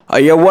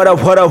Yeah, what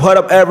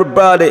up,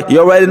 everybody? You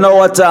already know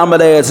what time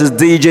it is. It's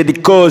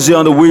DJ Cozy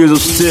on the wheels of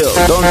steel.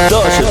 Don't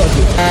touch it.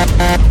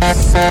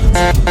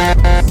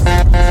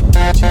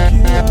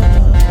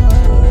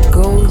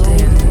 Golden.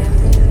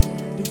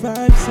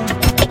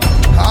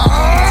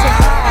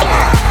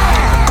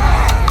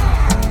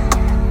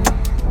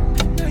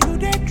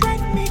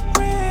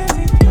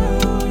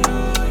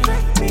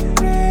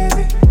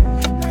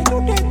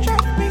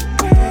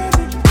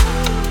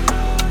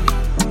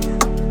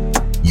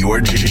 You're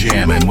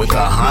jamming with the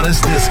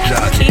hottest disc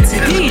jockey. It's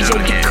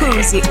DJ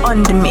Cozy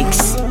on the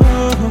mix.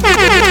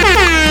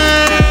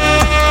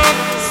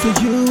 So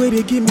you way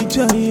to give me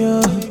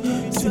joy,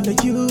 so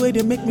like you way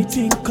to make me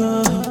think,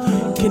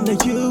 can I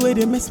you way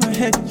to mess my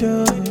head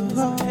up?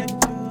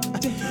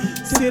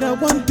 Said I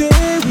one day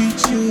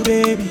with you,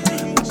 baby,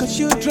 because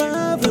you're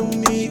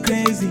driving me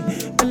crazy.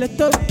 But let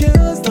those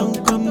girls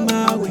don't come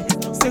my way.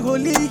 Say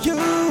only you,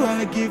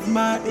 I give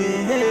my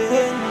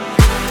head.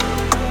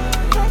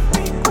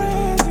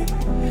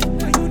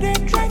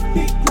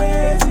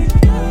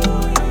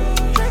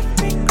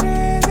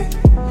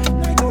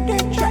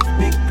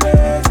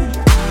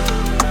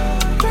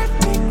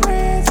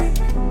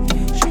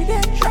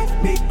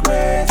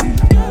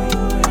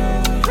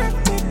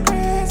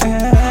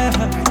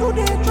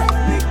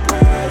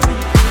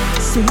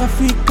 Say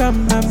Africa,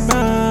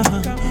 mama,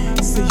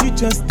 say you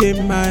just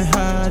in my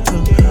heart.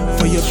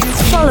 For your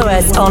follow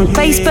us on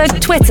Facebook,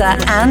 Twitter,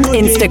 and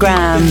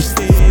Instagram.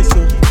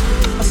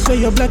 I swear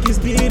your black is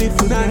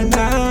beautiful,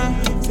 nah.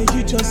 Say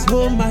you just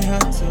hold my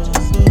heart.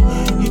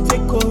 You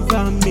take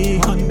over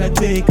me,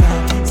 Undertaker.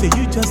 Say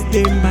you just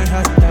in my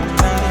heart.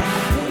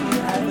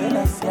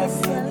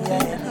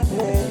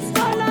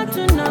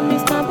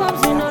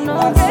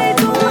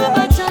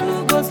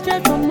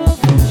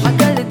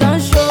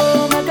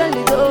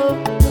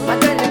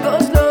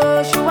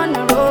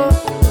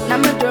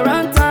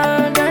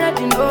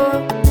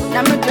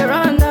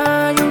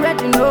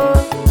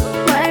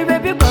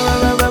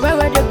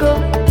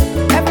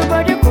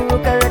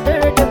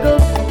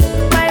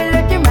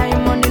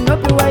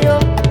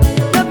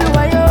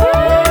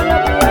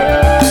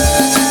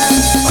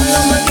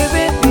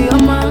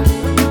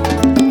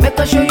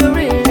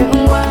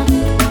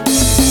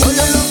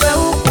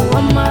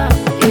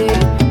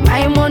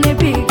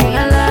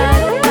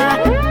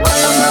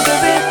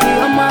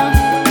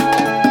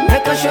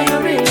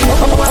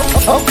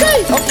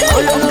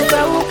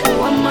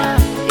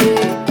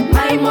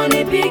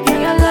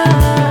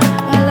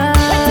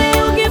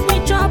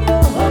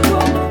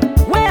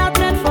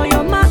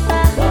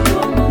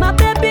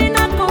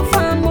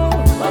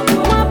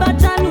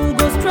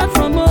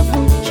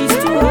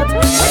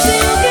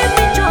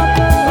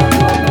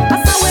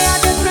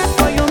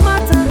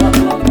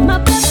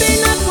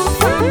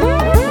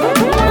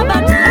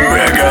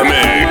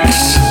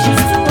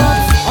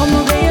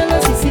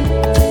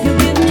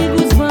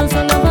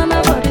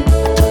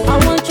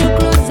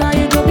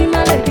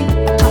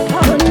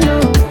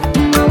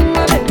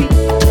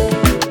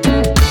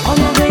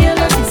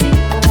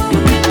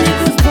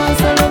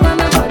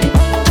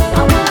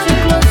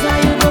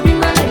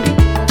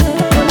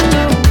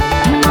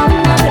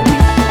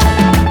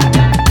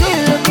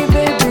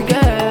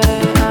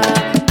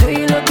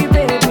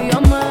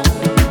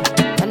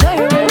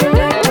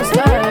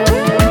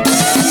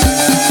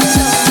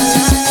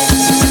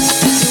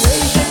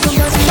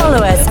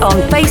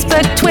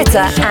 Twitter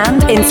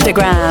and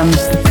Instagram.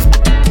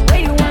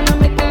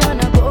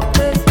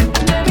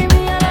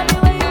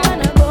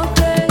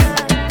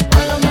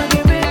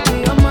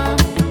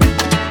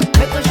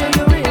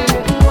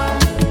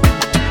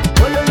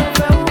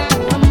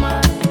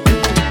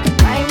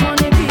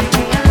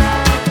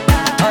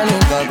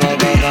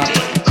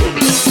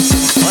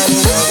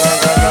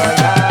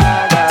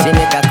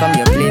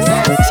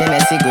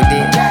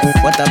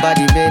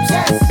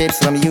 Babes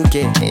from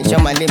UK, show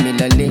my name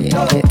lolly.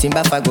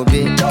 Timba fago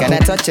be, can I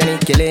touch any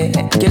kele?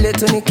 Kele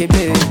to ni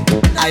kebe.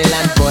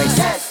 Island boys,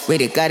 we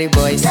the carry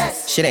boys.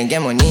 She ain't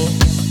get money,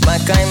 my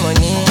kind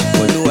money.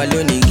 Oluwa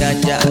loni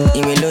ganja,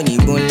 imi loni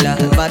bunla,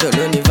 bado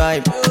loni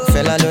vibe,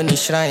 fella loni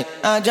shrine.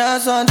 I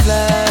just want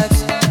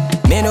flex,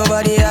 me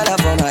nobody other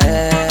for my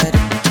head.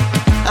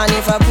 And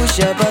if I push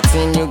your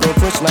button, you go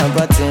push my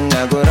button.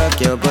 I go rock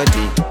your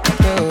body.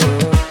 Oh.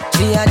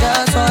 See, I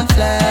just want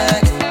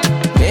flex,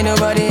 me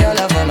nobody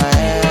other for my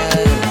head.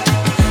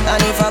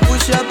 And if I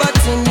push your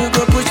button, you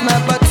go push my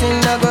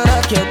button. I go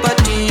rock your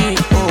body.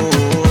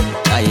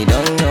 Oh, I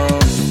don't know.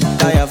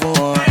 Kaya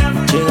fuwa,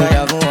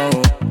 chigaya fuwa,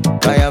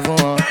 kaya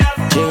fuwa,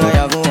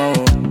 chigaya fuwa,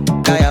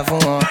 kaya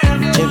fuwa,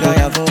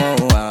 chigaya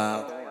fuwa.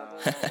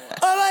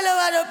 Oh, I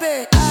love the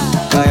pay.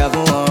 Kaya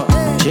fuwa,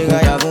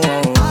 chigaya fuwa,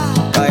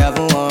 kaya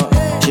fuwa,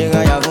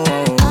 chigaya fuwa,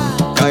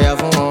 kaya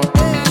fuwa,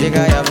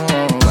 chigaya fuwa.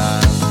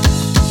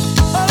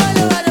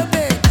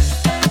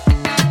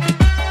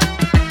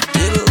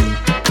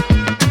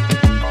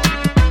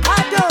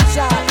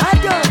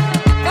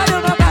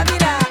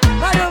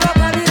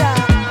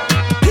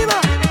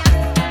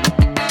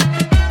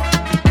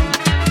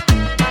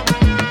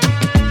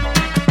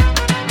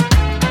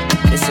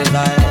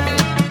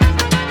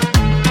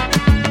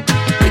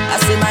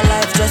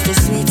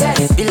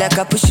 like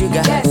a push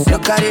sugar. Yes. No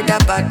carry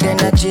that bad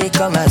energy,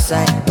 come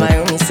outside. My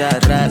homies are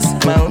ras,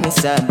 my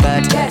homies are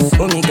bad. Yes.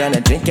 Homie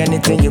gonna drink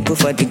anything you put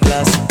for the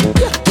glass.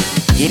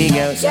 Giddy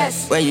girls,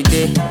 yes. Where you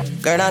did?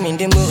 Girl, I'm in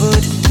the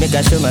mood, make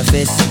I show my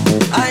face.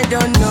 I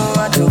don't know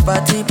how to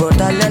party, but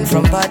I learn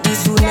from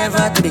parties who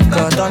never to be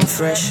caught on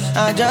fresh.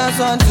 I just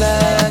want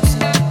flex,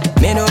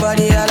 me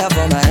nobody holla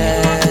for my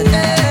head.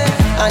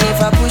 And if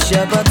I push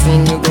your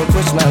button, you go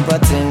push my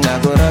button, I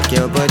go rock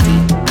your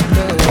body.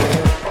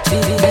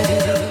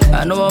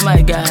 I know all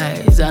my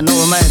guys, I know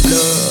all my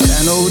blood,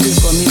 I know who they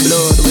call me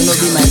blood, we no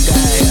be my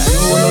guy.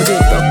 I know they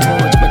talk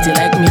much, but you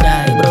like me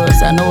die,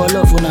 bros. I know all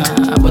of una,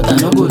 but I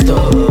know go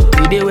talk.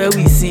 The day where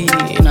we see,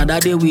 another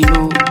day we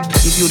know.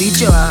 If you reach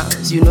your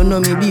house, you don't know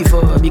me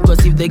before,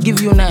 because if they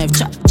give you knife,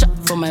 chop chop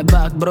for my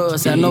back,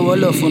 bros. I know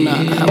all of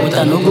una, but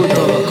I know go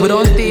talk. We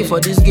don't stay for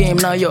this game,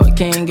 now you're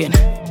kingin'.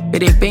 It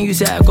they pain you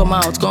say I come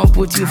out, can't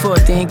put you for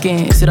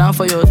thinking. Sit down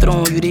for your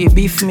throne, you they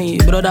beef me,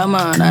 brother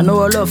man. I know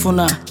all of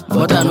una,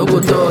 but I no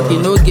go talk.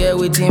 You no get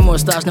waiting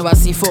mustache, never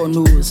see for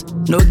news.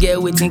 No get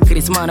waiting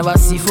Chris man, never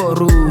see for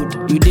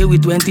rude. You deal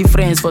with 20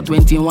 friends for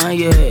 21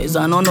 years,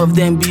 and none of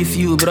them beef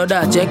you,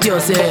 brother. Check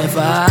yourself,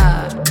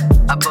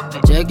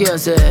 check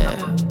yourself,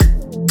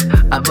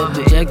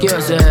 check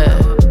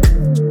yourself.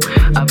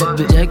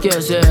 Check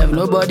yourself,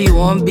 nobody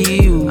won't be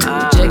you.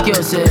 Check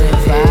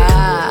yourself,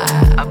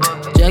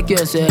 check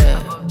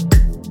yourself,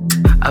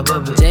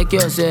 check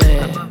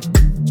yourself,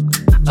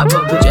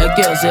 check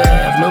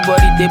yourself.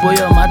 Nobody table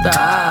your matter.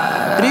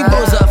 3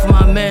 goals off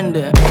my men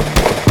them.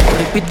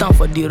 Repeat them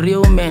for the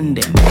real men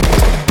them.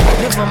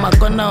 I live for my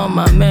corner on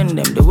my men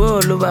them. The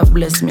world over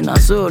bless me, now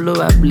so all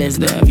over bless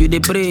them. You they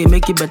pray,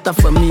 make it better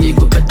for me, it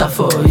go better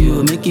for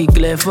you. Make it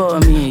clear for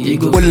me, it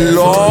go clear for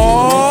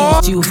you. Make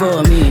it stew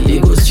for me,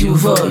 it go stew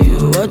for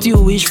you. What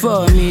you wish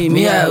for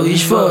me, I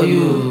wish for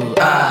you.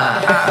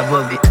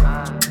 Above it.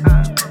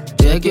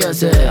 Check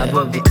yourself,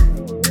 above it.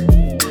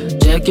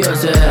 Check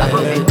yourself,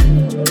 above it.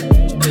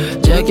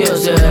 Check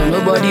yourself,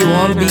 nobody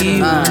won't be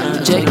you.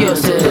 Check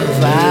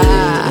yourself,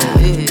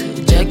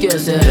 check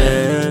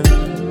yourself.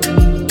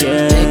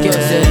 Check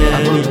yourself,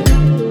 above it.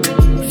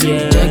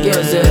 Check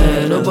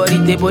yourself, nobody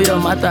table your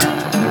matter.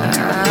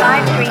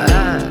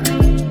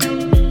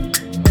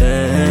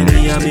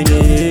 I'm in the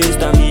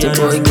haste, I'm in the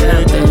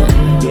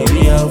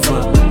baby, how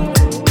far?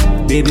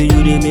 Baby,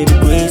 you did make me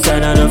grace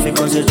and I don't feel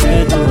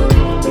concentrate.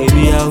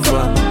 Baby, how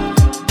far?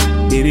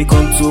 Baby,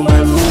 come to my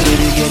room,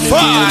 baby, get me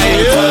fire.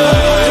 Baby,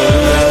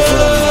 how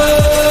far?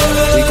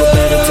 We go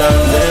better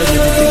time, baby,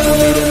 people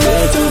me the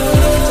better.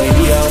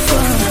 Baby, how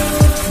far?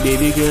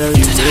 Baby girl,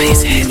 you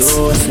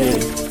know, say,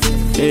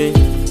 hey.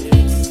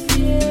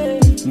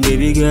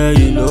 Baby girl,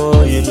 you know,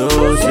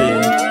 say,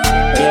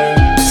 yeah.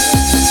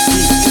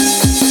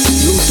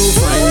 You too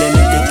fine, let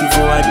me take you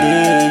for a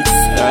date,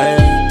 right?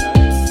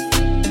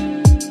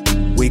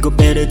 We go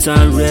better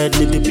time, red,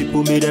 let the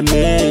people me the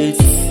mates,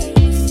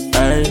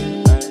 right?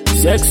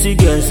 Sexy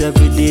girls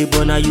every day,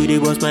 but now you they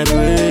bust my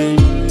brain,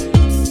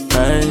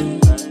 right?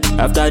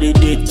 After the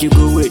date, you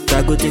go wait,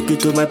 I go take you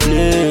to my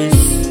place,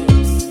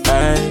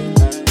 right?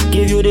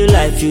 Give you the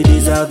life you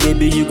deserve,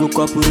 baby, you go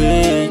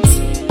cooperate,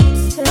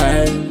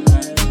 right?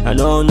 And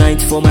all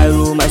night for my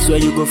room, I swear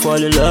you go fall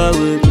in love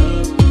with me.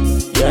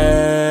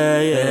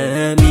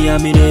 Yeah, me,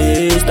 I'm in the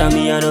haste, and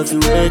me, I don't feel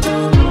wait,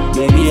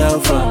 baby, how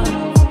far?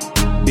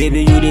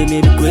 Baby, you did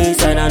make me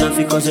grace, and I don't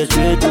feel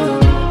concentrate,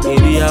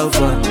 baby, how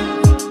far?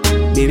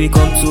 Baby,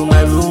 come to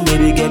my room,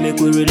 baby, get me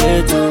quick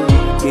relate,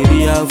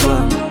 baby, how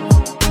far?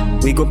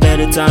 We go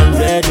better time,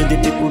 red, and the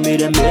people made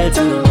them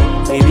better,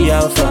 baby,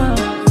 how far?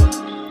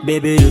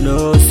 Baby, you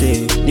know,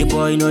 say, the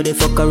boy know they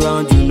fuck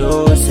around, you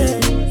know, say.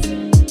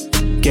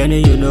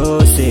 Kenny, you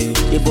know, say,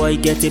 the boy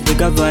get the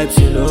bigger vibes,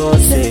 you know,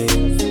 say.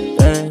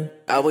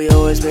 I will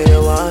always be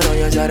the one on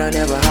your side, I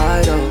never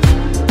hide,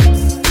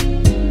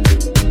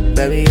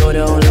 Baby, you're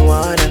the only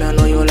one, and I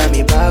know you let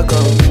me back,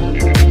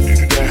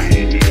 Yeah,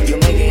 you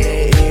making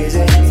it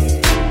easy.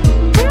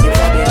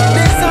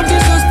 There's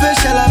something so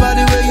special about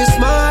the way you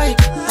smile.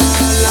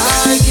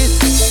 I like it.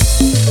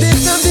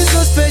 There's something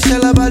so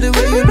special about the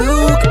way you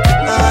look.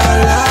 I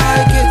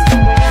like it.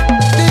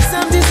 There's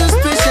something so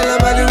special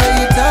about the way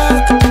you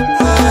talk.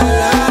 I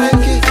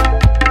like it.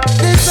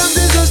 There's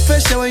something so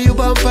special when you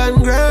bump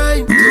and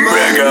grind.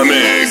 Mega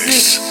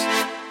Mix.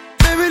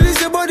 Baby,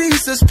 this your body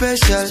is so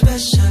special.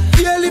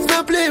 Girl, if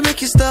not play,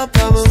 make you stop,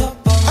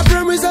 I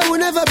promise I will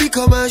never be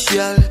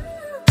commercial.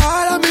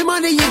 All of me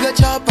money you got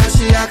chop, and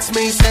she asks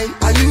me, say,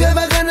 are you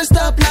ever gonna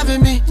stop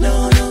loving me?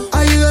 No, no.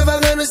 Are you ever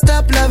gonna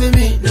stop loving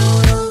me?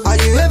 No, no. Are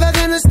you ever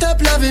gonna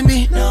stop loving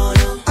me? No,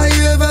 no. Are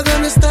you ever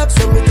gonna stop?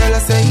 So me tell her,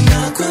 say,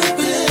 no, could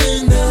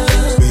be, no.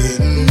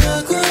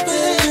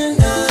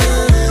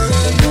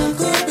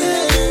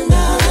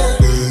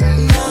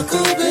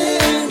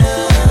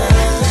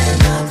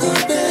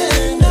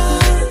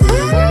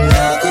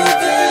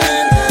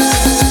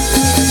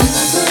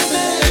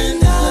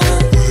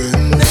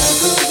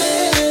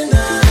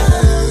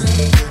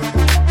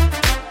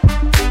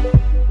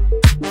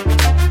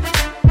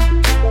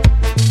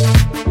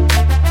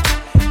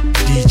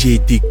 DJ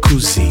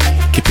Dikuzi,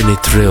 keeping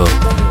it real.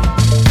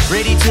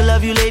 Ready to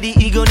love you lady,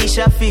 ego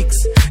nisha fix.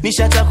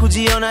 Nishata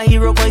kujiona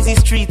hero kwa hizi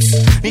streets.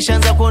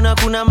 Nishaanza kuona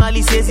kuna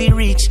mali siezi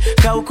reach.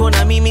 Ka uko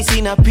na mimi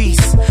sina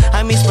peace.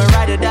 I miss my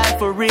ride or die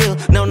for real.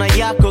 Naona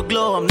yako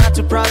glow, I'm not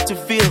too proud to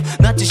feel,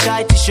 not too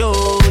shy to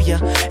show ya.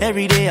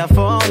 Every day I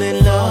fall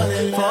in love,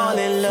 fall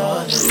in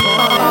love.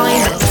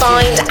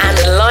 Find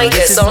and like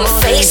us on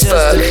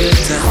Facebook.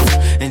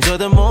 Enjoy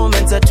the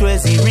moments at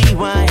Twizzy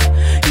Rewind.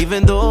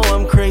 Even though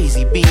I'm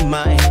crazy, be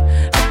mine.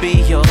 I'll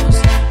be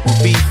yours,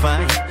 we'll be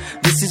fine.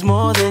 This is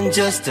more than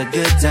just a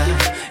good time.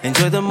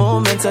 Enjoy the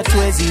moments at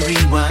Twizzy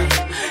Rewind.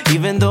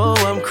 Even though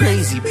I'm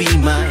crazy, be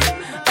mine.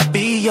 I'll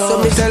be yours.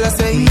 So me tell her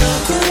say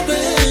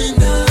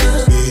nakupenda,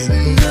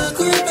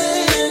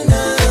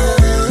 nakupenda,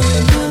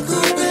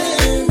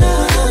 nakupenda,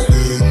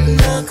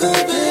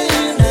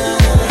 nakupenda,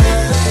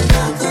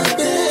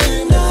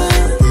 nakupenda.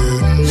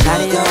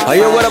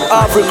 Hey, what up,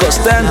 Africa?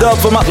 Stand up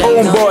for my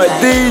own boy,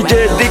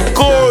 DJ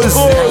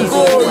Dikuzi.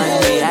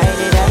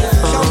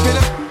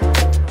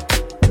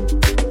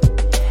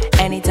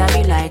 Anytime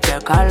you like, girl,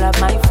 call up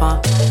my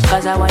phone.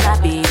 Cause I wanna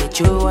be with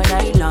you all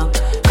night long.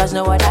 Cause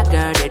no other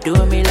girl, they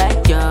do me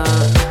like you.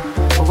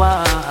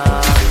 Whoa.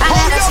 I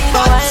never seen no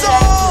one like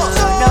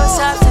you, no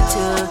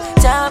substitute.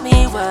 Tell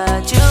me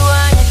what you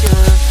wanna do.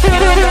 You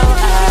know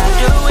I'll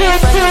do it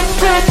for you.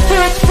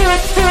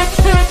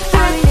 I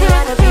really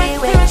wanna be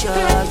with you,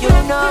 you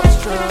know it's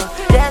true.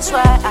 That's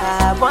why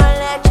I wanna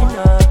let you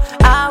know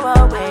I'll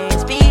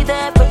always be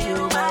there for you,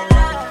 my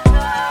love.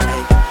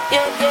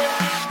 Yeah, yeah.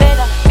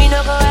 Better, me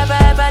no go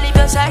ever leave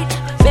your side.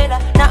 Better,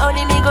 not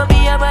only me go be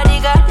your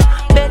bodyguard.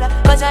 Better,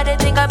 cause I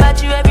think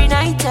about you every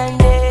night and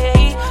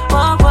day.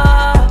 Whoa,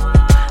 whoa.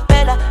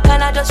 Better,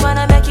 and I just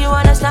wanna make you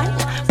understand.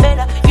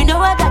 Better, you know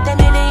I got the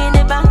money in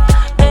the bank.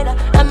 Better,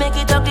 I make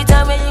it up the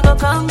time when you go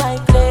come my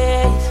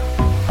place.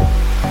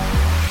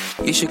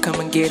 You should come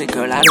and get it,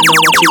 girl. I don't know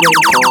what you're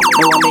waiting for.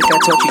 No, I make I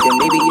touch you, then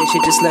maybe you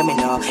should just let me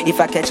know. If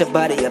I catch a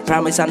body, I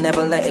promise I'll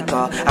never let it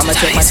go. I'ma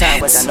take my time,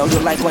 but I know you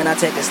like when I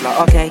take it slow.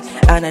 Okay,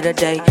 another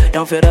day.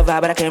 Don't feel the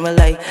vibe, but I can't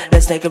relate.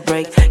 Let's take a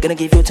break. Gonna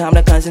give you time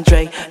to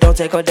concentrate. Don't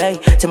take all day.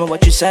 Tell me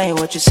what you're saying,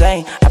 what you're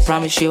saying. I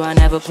promise you I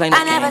never play no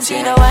games. I never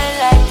seen no one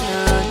like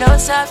you, no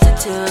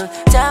substitute.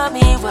 Tell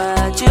me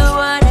what you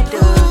wanna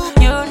do.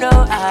 You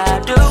know I'll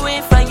do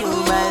it for you,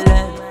 my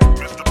love.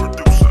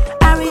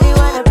 I really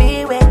wanna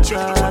be with you,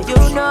 you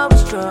know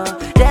it's true.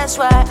 That's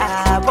why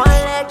I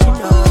wanna let you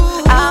know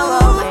I'll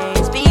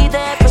always be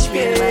there for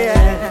you.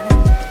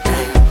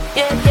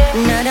 Yeah, yeah.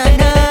 Na na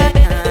na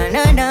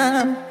na na.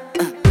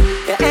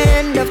 The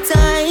end of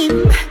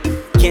time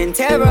can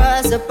tear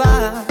us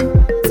apart.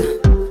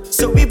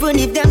 So even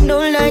if them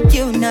don't like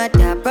you, not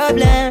a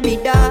problem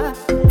with that.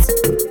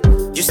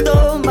 You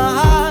stole my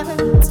heart,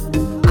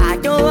 I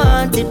don't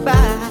want it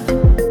back.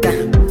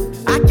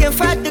 I can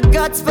fight the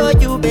guts for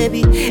you,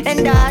 baby,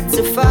 and that's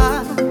a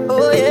far.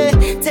 Oh yeah,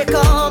 take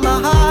all my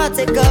heart,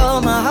 take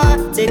all my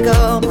heart, take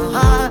all my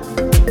heart.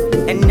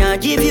 And I'll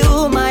give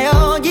you my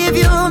all, give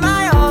you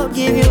my all,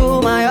 give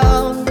you my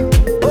all.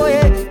 Oh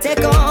yeah,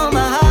 take all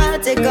my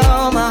heart, take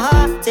all my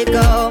heart, take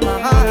all my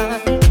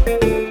heart.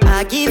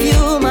 I give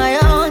you my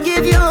all,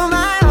 give you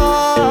my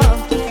all.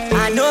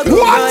 I know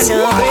you run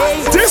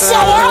away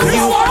from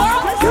you.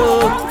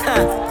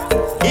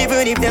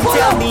 Even if them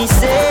tell me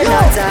say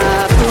not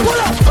taboo.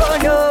 Oh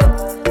no,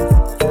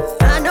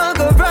 I know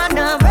go run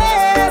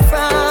away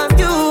from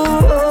you.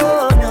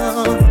 Oh no,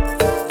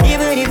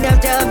 even if them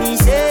tell me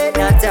say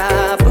not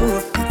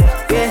taboo.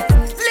 Yeah,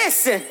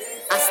 listen,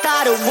 I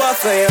started work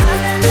for you. I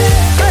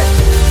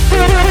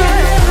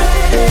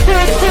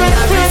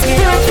risk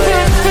it all for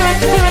you.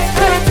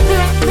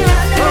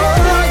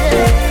 Oh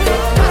yeah,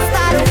 I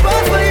started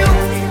work for you.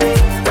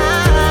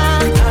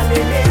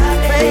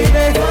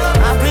 Baby,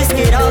 I risk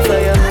it all for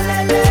you.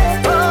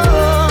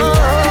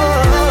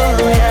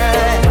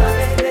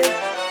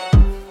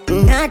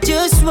 I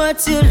just want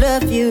to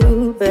love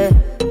you, but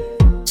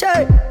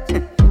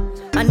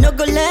I no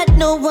go let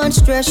no one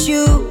stress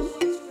you.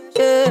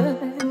 Yeah.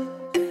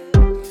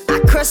 I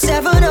cross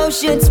 7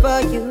 oceans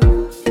for you,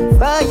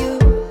 for you,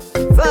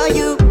 for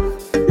you.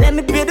 Let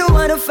me be the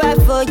one to fight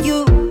for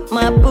you,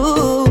 my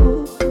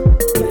boo.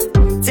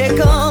 Take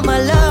all my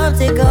love,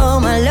 take all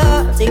my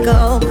love, take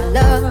all my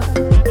love.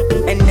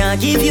 And I'll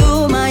give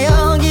you my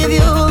all, give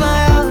you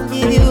my all,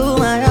 give you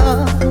my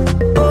all.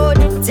 Oh,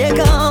 take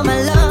all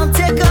my love,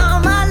 take all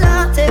my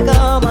love, take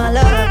all my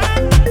love.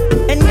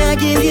 And I'll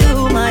give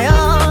you my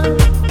all,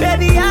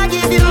 baby, I'll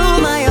give you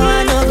my all.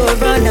 I no go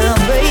run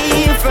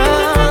away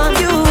from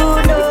you,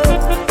 no.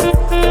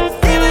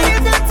 Even if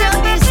they tell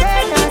me say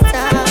not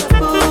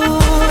taboo,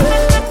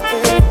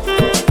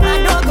 I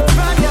no go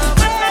run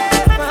away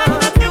from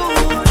you,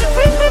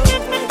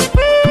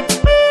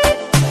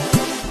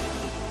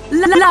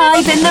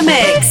 Live in the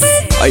mix.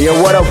 Hey, yo,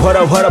 what up,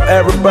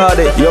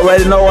 everybody? You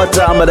already know what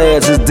time it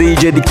is. It's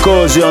DJ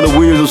Dikuzi on the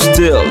wheels of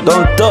steel.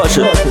 Don't touch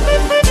it.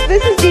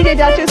 This is DJ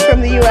Duchess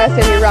from the US,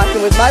 and you're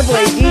rocking with my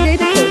boy DJ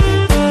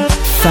Dikuzi.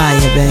 Fire,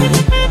 baby.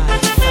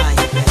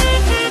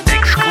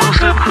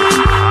 Exclusive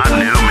hot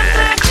new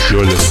mix.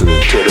 to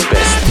the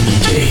best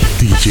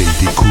DJ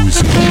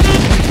Dikuzi.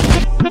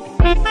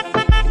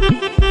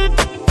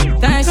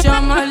 Thanks,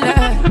 your mother.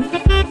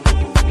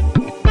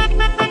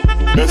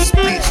 Let's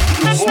speak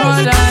to the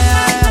voice.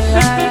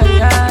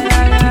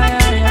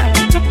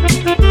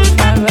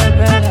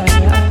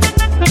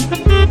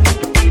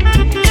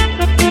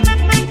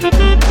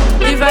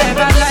 If I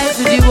ever lie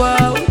to the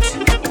world,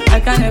 I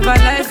can never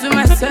lie to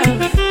myself.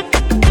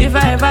 If I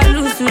ever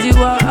lose to the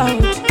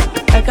world,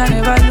 I can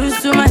never lose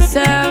to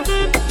myself.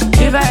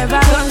 If I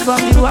ever run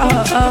from the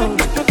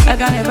world, I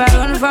can never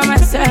run from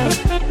myself.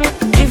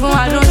 Even when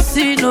I don't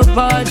see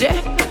nobody,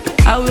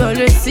 I will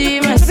always see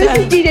myself.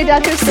 This is DJ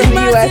Duchess from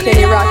the US and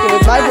you're rocking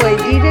with my boy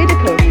DJ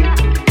Dikuzi.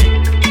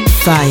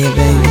 Fire,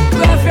 baby.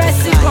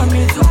 Prophecy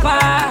coming to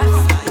pass.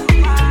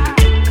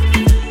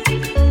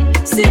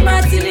 See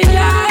my tilly,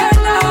 yeah,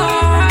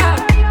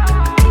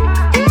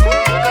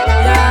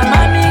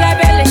 mommy,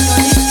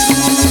 revelation is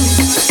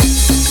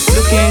true.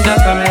 Look in the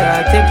camera,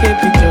 take a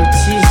picture,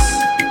 cheese.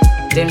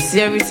 Them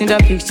see everything the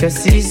picture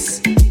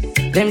sees.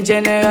 Them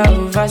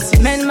general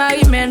overseas. Men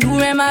marry men,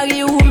 women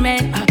marry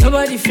women.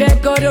 Nobody fear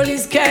God, only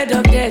scared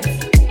of death.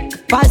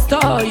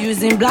 Pastor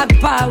using black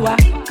power.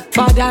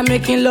 Father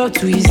making love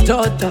to his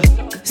daughter.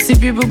 See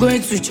people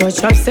going to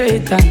church of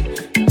Satan.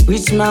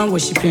 Rich man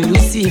worshiping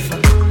Lucifer.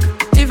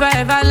 If I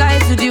ever lie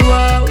to the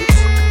world,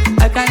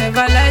 I can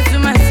never lie to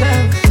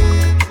myself.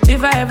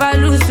 If I ever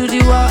lose to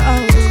the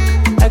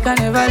world, I can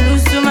never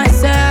lose to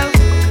myself.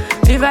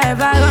 If I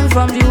ever run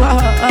from the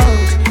world,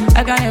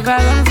 I can never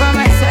run from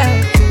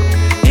myself.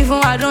 Even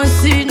when I don't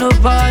see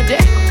nobody,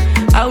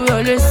 I will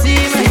always see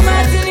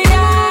myself.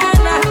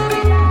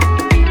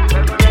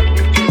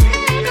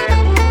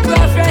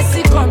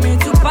 Prophecy coming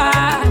to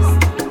pass.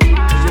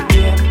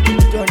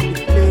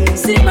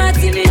 See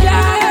Martini,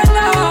 yeah,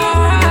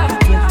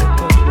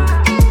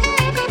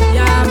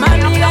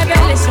 mommy,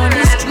 revelation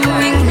is true.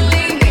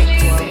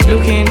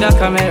 Look in the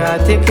camera,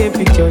 take a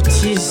picture,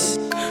 cheese.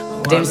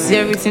 Them see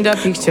everything the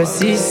picture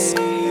sees.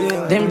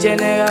 Them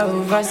general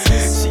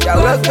overseas. See, I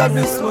woke up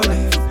this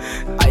morning.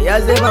 I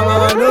say my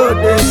mama know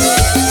this.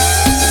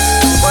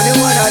 Money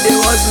one I they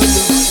want to do,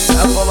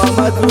 and for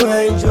mama to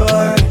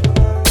enjoy.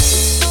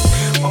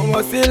 Mama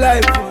say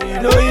life, you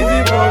know easy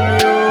for me,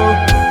 oh.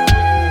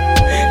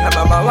 And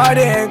my mama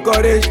they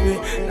encourage me,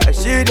 and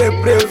she they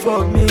pray for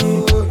me.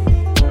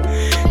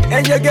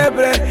 And you get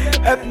bread,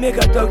 help me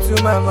can talk to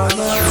my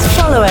mama.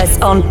 Follow us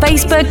on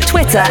Facebook,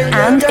 Twitter,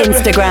 and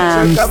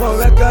Instagram. Come on,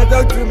 make her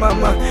talk to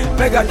mama.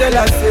 Make her tell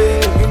her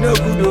say, you know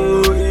good,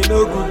 oh, you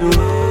know good,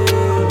 oh.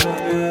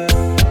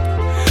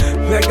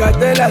 Make her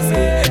tell her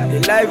say, the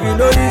life you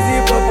know easy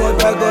for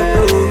Port Harcourt.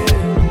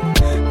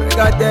 Make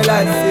her tell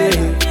her say,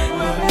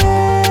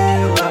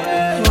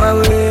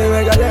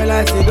 make her tell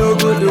her say no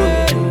good.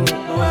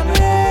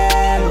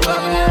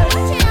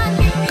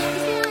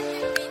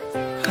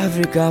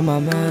 Africa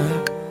mama,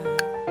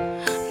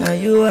 now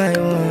you I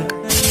want.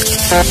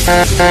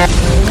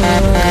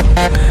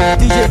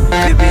 DJ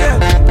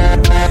BBM,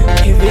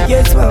 if you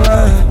get mama,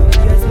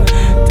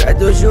 try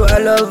to show I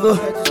love her.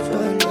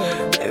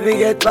 If you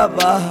get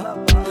papa,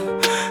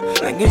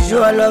 make you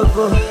show I love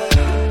her.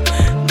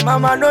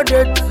 Mama no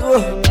date too,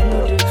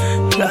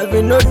 love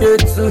you no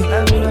date too.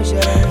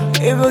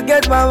 If you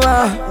get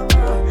mama,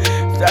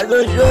 try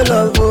to show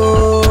love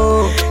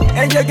her.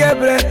 And you get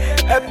bread,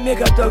 help me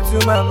can talk to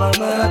my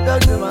mama,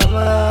 talk to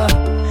mama.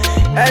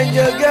 And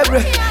you get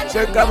bread,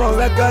 she come on,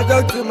 make her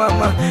talk to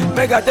mama.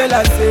 Make her tell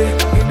her say,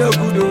 you know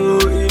good,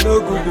 oh, you know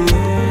good, oh.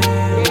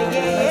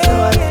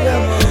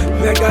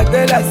 Make her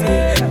tell her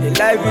say, the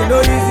life you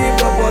know easy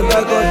for Port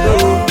Harcourt.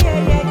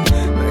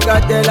 Make her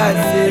tell her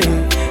say,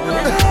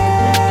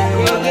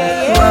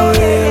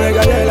 make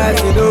her tell her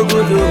say no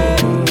good, oh.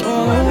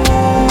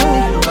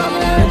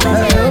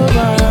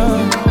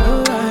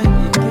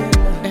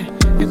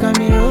 You got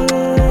me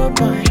roll,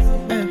 boy.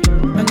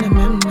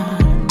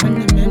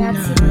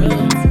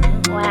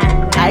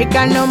 I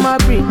can no more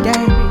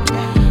pretend.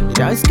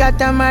 Just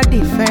got on my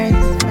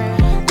defense.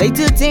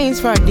 Little things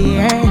for the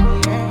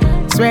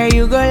end. Swear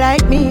you go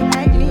like me.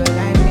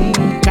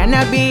 Can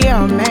I be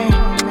your man?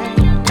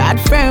 Bad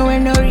friend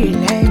with no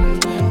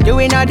relent.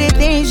 Doing all the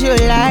things you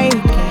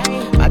like.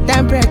 My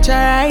temperature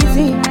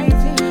rising.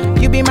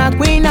 You be my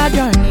queen, I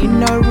don't need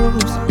no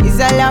rules. It's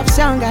a love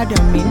song, I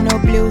don't need no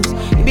blues.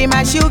 You be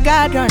my sugar,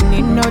 I don't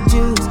need no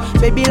juice.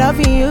 Baby,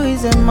 loving you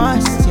is a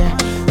must, yeah.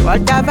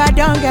 What have I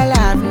done, girl, I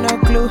have no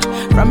clue.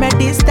 From a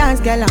distance,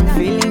 girl, I'm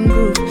feeling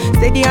groove.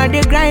 Steady on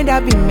the grind,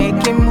 I've been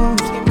making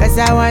moves. Cause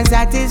I want to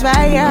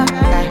satisfy you.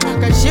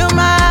 Cause you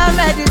my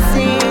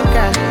medicine,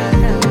 girl.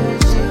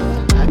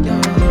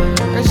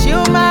 Cause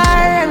you my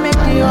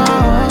remedy,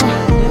 oh.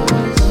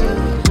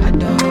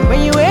 When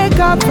you wake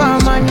up for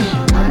money,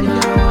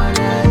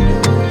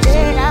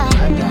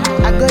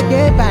 I go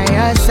there by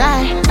your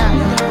side.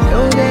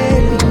 Oh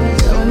baby,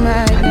 oh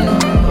my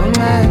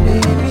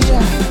baby.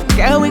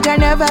 Girl, we can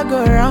never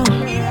go wrong.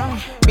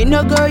 Me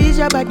no go use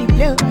your body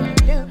play.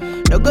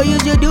 No go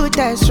use your do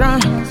test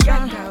wrong.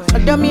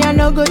 Although me I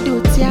no go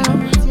do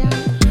town.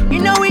 You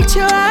know with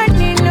your heart,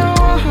 you know.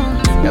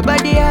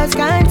 Nobody else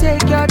can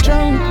take your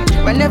throne.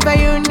 Whenever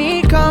you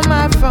need, call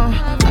my phone.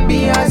 I'll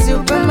be your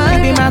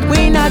Superman. You be my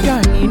queen, I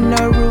don't need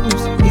no rules.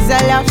 It's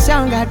a love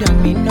song, I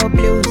don't need no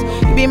blues.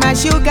 You be my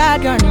sugar, I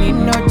don't need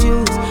no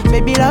juice.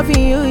 Baby,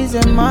 loving you is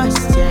a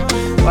must, yeah.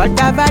 What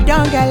have I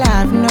done, girl, I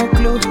have no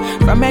clue.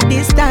 From a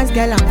distance,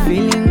 girl, I'm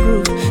feeling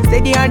groove.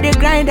 Steady on the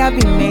grind, I've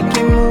been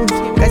making moves.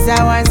 Cause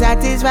I want to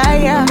satisfy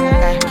you,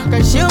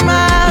 cause you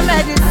my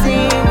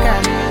medicine,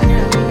 girl.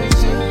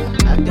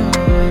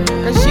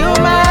 Cause you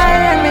my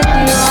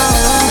remedy,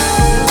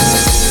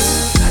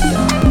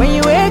 when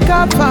you wake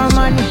up for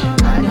money,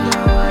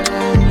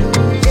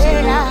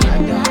 yeah,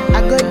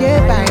 I go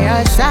there by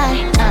your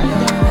side.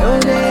 Oh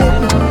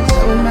baby,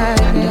 oh my,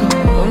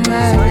 oh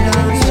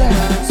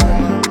my,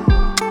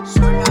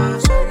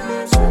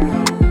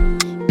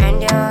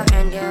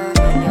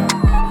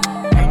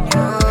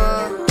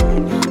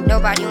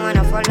 nobody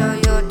wanna follow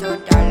you to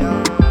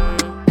Talon.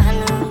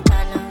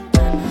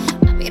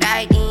 I be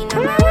riding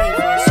on my way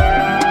for so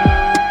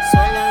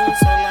long.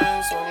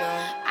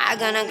 I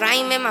gonna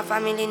grind, make my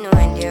family know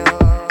and you.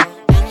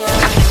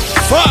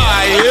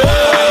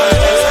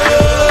 Fire!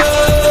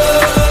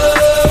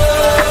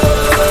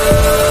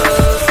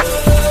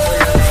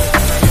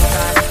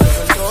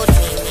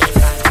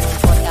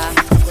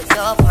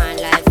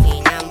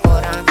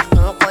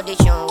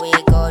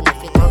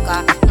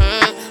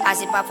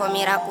 For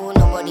miracle,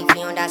 nobody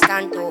can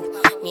understand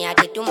too. Me I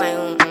did do my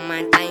own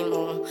man time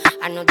oh.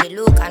 I know the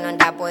look, I know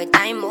that boy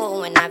time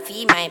oh. When I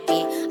feel my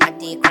pay, I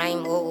did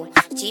crime oh.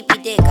 Cheapy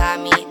they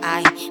got me,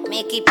 I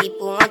make it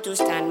people want to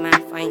stand my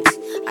fights.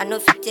 I know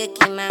if you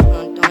take in my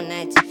own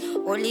tonight,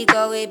 only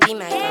God will be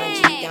my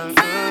country down.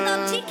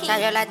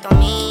 Shine your light on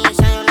me,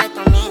 shine your light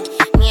on me.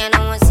 Me I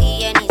don't want to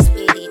see any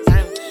spirit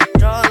time.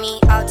 Draw me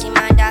out in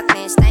my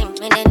darkness time.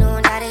 When they know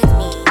that it's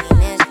me,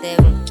 next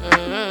devil.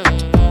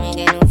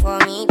 They know for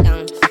me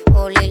down.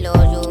 Holy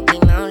Lord, you be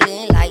my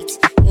only light.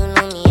 You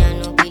know me, I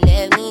know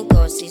believe me,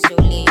 cause it's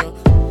only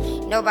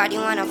you. Nobody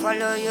wanna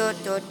follow you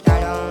to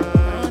Talon.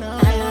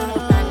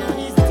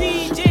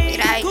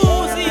 DJ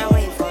Cozy.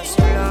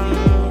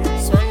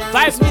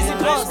 Vibes Music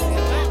Boss.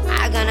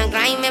 I gonna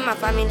grind, make my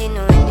family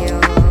know you.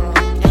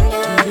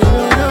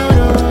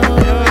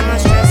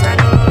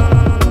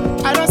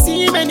 I don't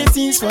see many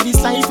things for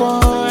this life,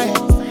 boy.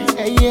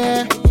 Hey,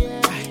 yeah.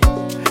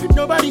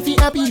 Nobody feel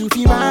happy, you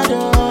feel bad,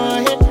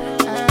 oh.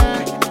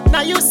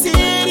 Now you see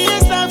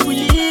this life we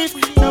live.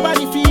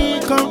 Nobody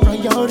feel come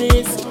on your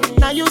race.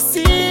 Now you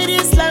see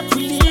this life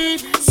we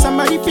live.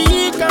 Somebody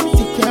feel come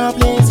take your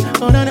place.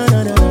 Oh no no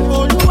no no.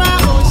 Oluwa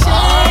Oshe.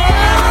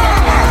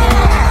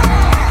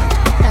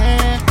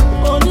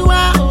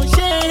 Oluwa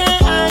Oshe.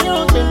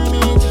 Ayo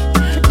kemi.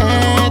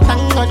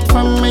 Thank God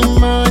for my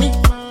money.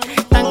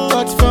 Thank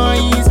God for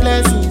His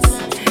blessings.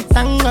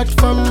 Thank God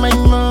for my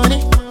money.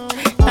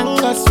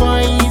 Thank God for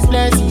His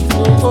blessings.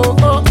 Oh oh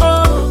oh oh.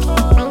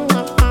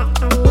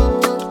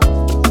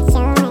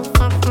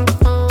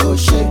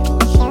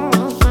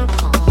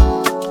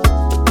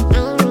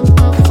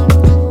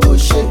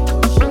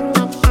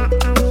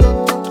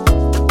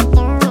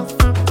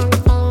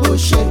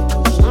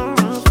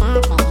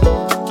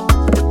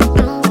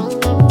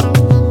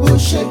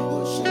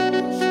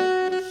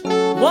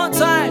 One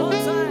time,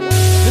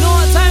 you know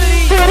what time it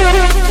is?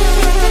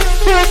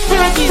 It's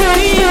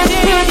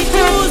DJ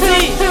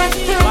Cozy.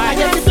 I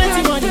get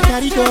plenty money,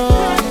 carry go.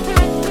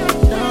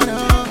 No, no.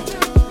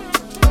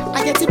 I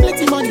get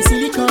plenty money,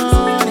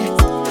 silicone.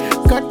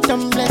 God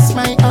don't bless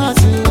my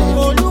hustle.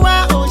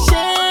 Oluwa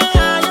Oshe,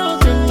 ayo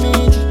kemi.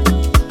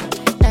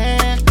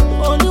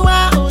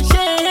 Oluwa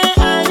Oshe,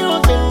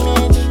 ayo kemi.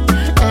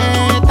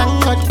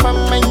 Thank God for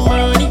my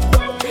money.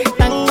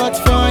 Thank God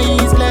for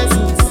His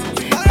blessings.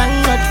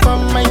 Thank God for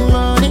my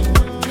money.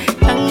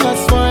 Thank God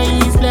for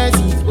His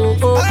blessings. Oh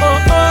oh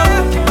oh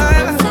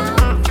oh.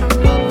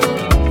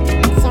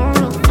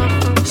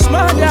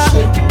 Smother,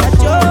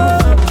 Ajo,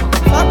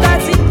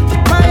 Fokati,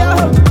 Mayo.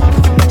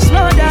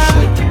 Smother,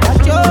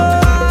 Ajo,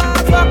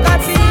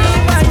 Fokati,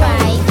 Mayo.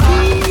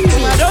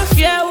 I don't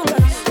fear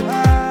women,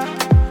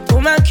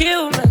 woman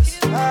kill women.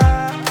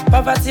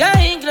 Poverty and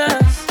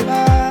ignorance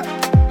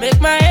make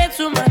my head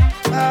too much.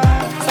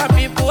 Some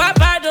people are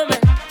bad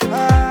women,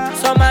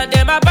 some of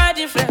them are bad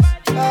influence.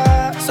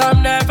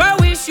 Some never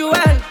wish you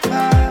well,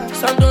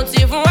 some don't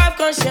even have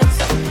conscience.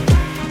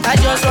 I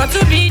just want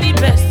to be the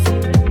best.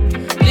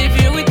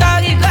 Living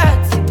without regret.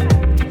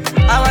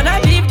 I wanna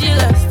live the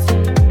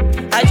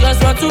rest. I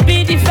just want to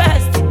be the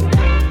first.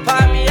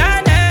 For me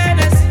and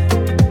Hennessy,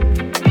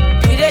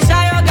 we dey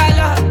shy your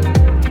gala.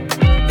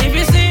 If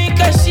you sing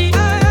a shit,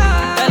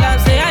 tell them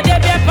say I dey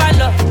be a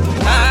palo.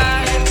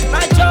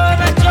 My job,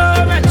 my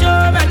job, my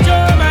job, my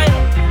job, my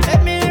job. Let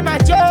me my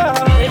job.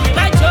 Let me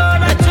my job,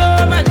 my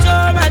job, my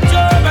job, my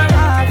job, my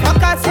job.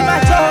 Fuck us my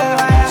job.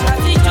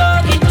 Shawty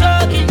jogging,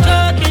 jogging,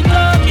 jogging,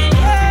 jogging.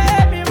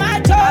 Let me my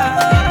job.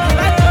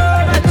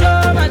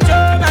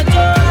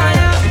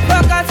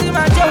 Fuck us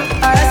my job.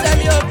 I say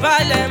me o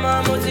balẹ̀ mọ́,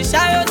 mo ti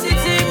ṣá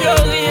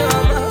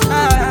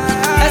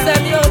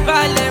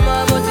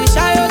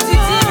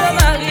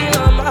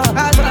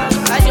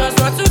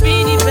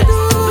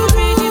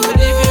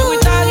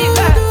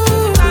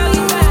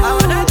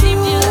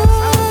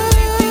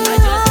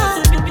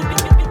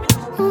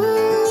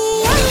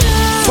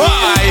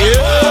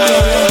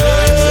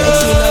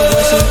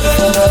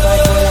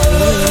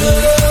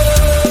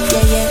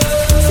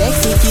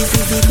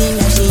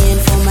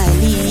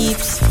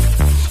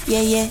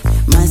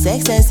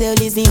Sex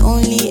herself is the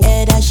only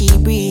air that she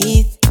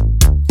breathes.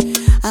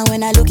 And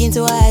when I look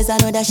into her eyes, I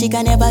know that she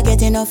can never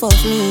get enough of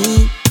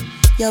me.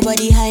 Your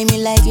body high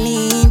me like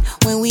lean.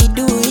 When we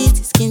do it,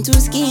 skin to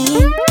skin.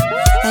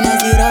 And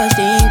as the rush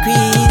they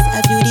increase, I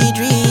feel the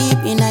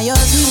drip in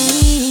your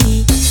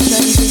V.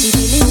 Shorty say she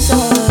feeling so.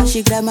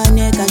 She grab my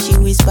neck and she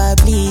whisper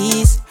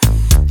please.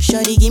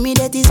 Shorty give me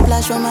that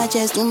splash from my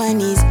chest to my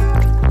knees.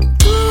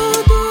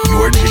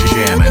 You're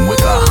jamming with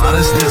the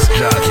hottest disc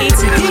jockey.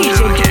 It's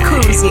DJ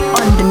Cozy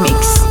on the mix.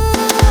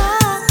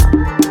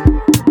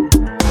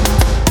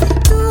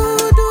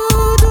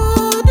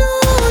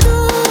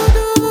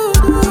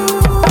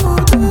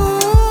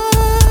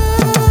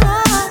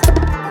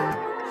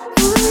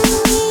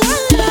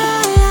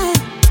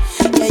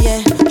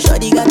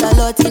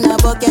 In a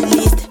bucket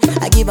list,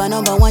 I give her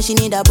number one, she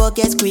need a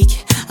bucket quick.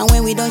 And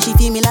when we done, she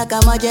feel me like a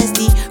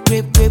majesty.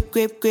 Grip, grip,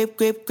 grip, grip,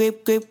 grip,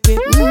 grip, grip, grip.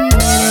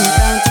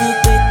 Round two,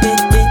 quick, quick,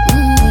 quick.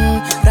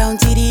 Round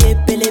to the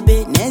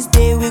epelebe. Next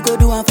day we go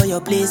do one for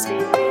your place.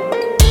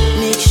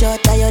 Make sure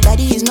that your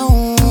daddy is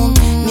known.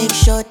 Make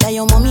sure that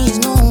your mommy is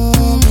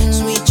known.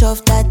 Switch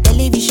off that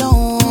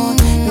television.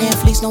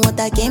 Netflix know what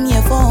I came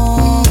here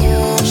for.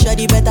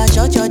 Shawty better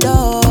shut your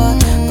door,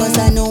 cause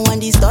I know one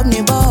disturb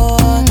me boy.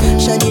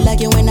 Shawty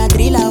like it when I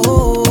drill a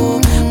hole.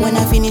 When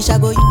I finish I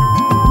go.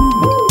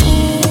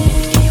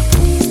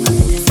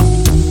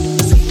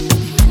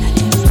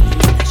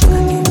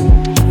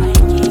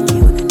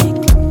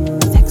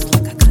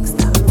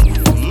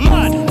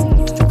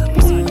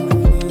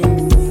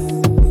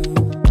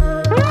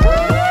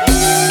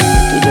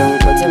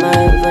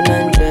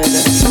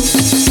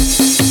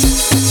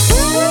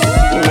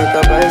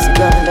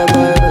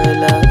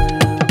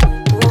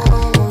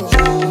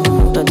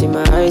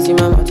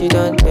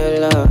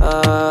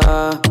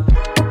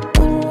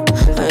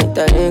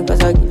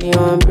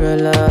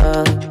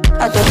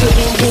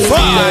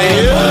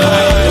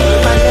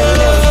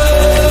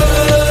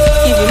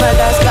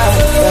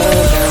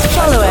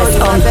 Follow us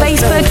on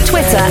Facebook,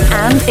 Twitter,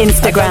 and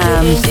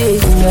Instagram.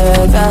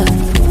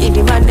 Give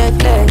you my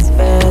necklace,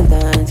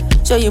 pendant.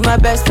 Show you my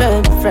best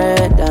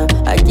friend.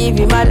 I give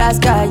you my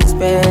last guy, you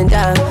spend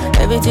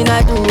everything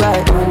I do,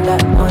 I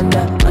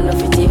under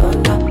 50,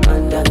 under.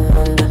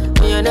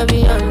 You never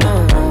be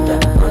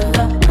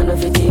under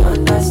 50,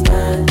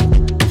 understand.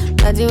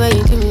 That's the way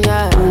you do me,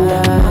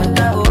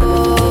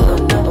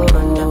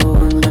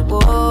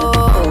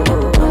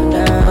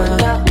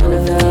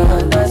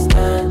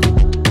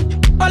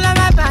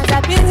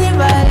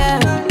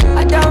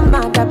 I don't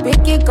mind, I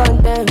pick it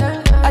condemn.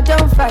 I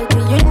don't fight the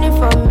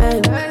uniform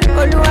man.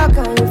 Oluwa,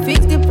 can you fix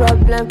the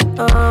problem?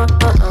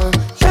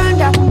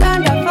 Thunder,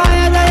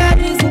 fire, that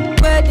reason.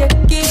 Where they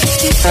give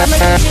this I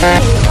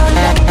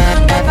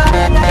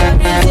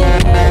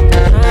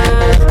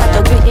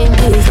thought we in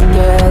this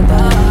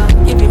together.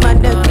 Give you my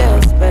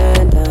necklace,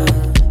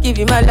 pendant. Give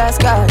you my last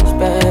cash,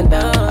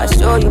 pendant. I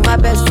show you my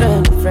best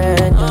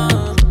friend.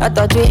 I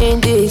thought we in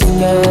this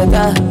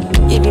together.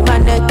 Give you my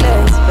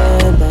necklace,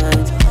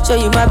 pendant. Show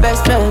you my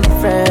best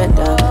friend.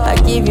 I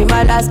give you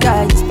my last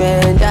guy, you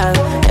spend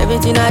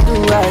everything I do,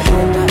 I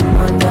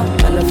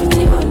under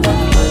 50, under.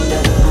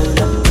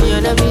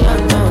 You never be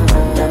under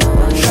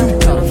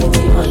 50,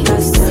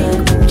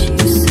 understand.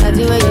 That's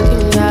the way you do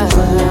me,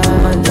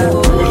 under.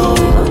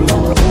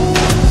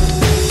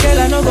 Girl,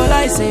 I no go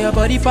lie, say your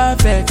body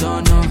perfect, oh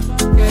no.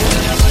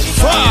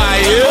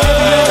 Fire!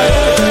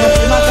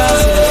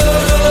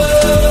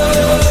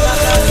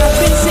 I've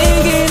been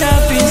singing,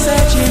 I've been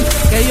searching.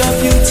 Girl, your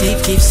beauty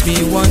keeps me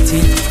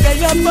wanting. Girl,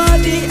 your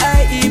body I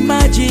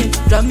imagine.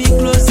 Draw me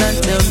close and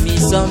tell me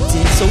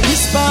something. So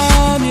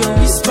whisper me.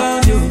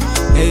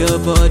 Girl, your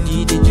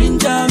body they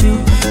ginger me.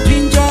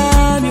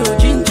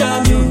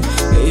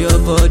 Girl, your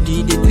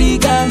body they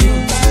trigger me.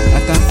 I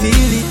can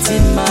feel it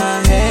in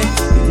my head,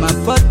 with my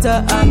butter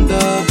and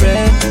the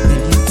bread.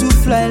 Ready to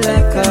fly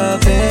like a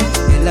bird.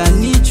 Girl, I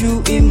need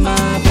you in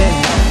my bed.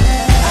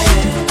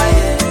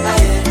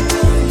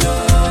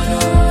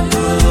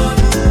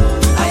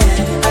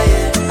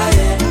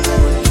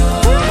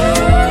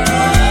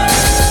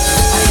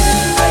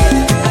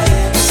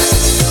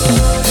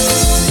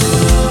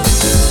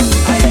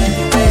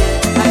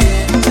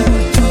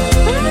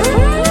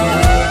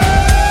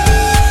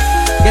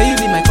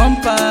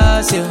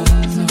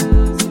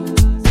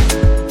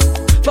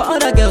 For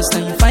other girls, now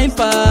you find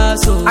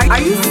pass. Oh. Are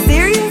you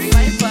serious?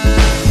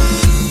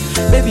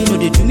 Baby, no,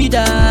 they do me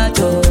that.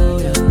 Oh,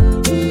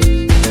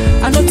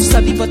 yeah. I know to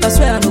sabi, but I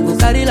swear I no go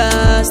carry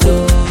last.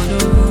 Oh,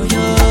 no.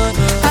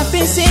 I've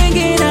been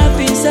singing, I've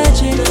been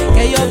searching.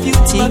 Girl, your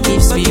beauty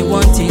keeps me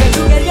wanting.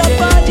 Girl, your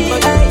body,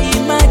 I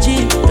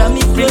imagine. Draw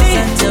me close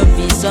and tell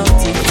me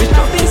something.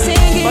 I've been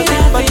singing,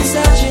 I've been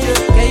searching.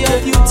 Girl, your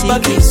beauty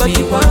keeps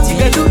me wanting.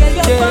 Girl,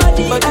 your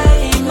body,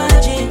 I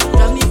imagine.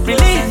 Draw me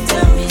close and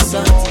tell me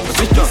something.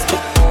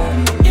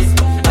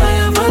 I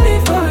am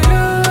falling for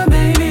you,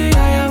 baby. I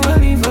am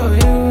falling for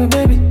you,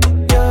 baby.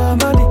 Your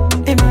body,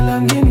 it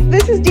belong to me.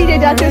 This is DJ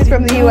Duchess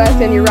from the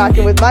US, and you're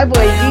rocking with my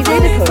boy DJ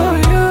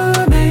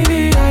Dakota.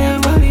 Baby, I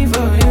am falling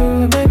for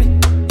you, baby.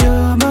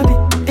 Your body,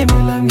 it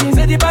belong to me.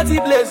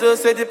 place, so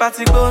say the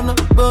party bono.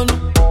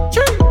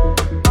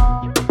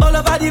 All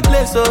over the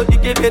place, so you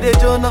can get the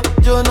Jonah.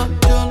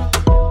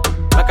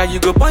 Like you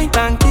go point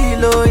and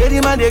kill, oh, yeah,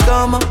 the man they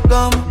come.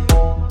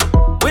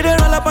 We dey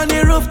roll up on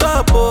the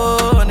rooftop,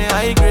 oh, on the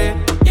high grade,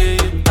 yeah.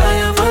 I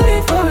am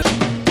falling for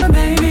you,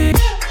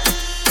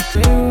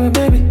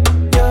 baby.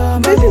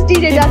 This is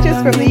DJ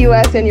Duchess from the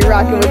US, and you're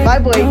rocking with my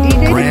boy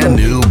DJ. Brand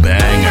new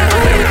banger.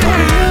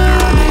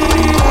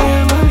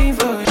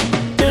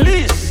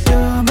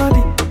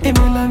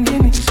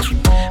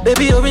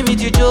 Baby, you bring me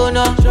to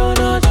Jonah.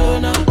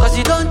 Cause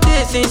you don't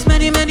take since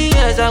many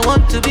years. I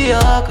want to be a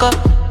haka.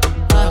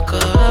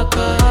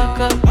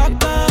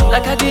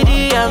 Like a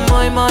giddy and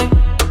moi.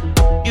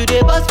 You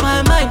dey bust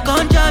my mind,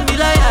 can't jam me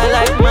like I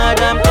like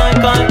Madam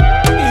Coin.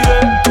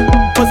 Yeah,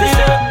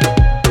 position.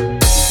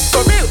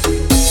 For real.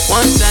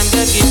 One time,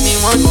 girl, give me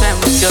one time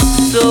with you.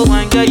 So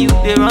one girl, you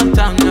dey run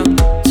town now.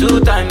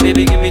 2 time,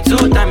 baby, give me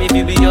 2 time. If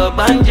you be your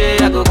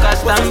banje, I go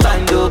cast and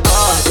bando.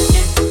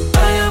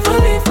 I am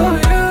falling for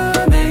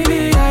you,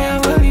 baby. I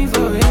am falling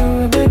for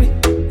you, baby.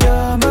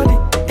 Your body,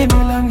 it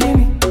belong to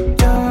me.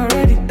 You're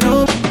ready,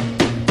 no.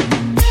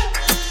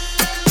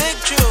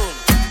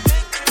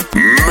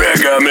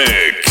 Mega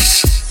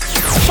Mix.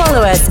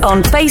 Follow us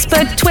on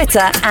Facebook,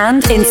 Twitter,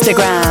 and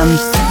Instagram.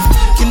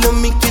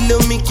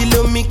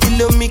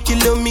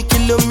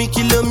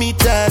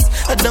 Kilometers.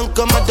 I don't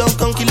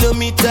come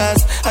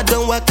kilometers. I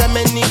don't walk that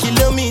many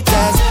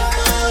kilometers.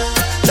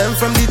 Learn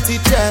from the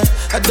teachers.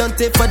 I don't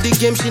take for the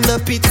game, she no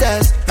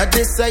pitas. I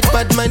decide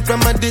bad mind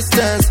from a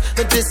distance.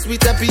 But this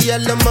sweet happy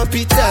yellow my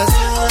pitas.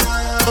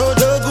 Oh,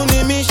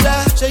 Doguni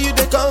Misha, show you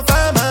the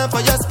confirm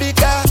for your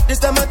speaker. This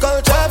time I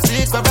call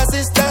chopsticks for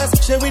assistance.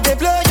 Show we they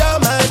blow your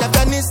mind,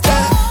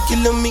 Afghanistan.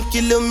 Kilometers.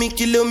 I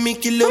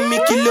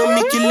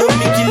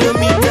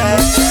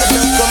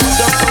don't come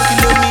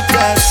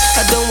kilometers.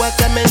 I don't walk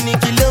that many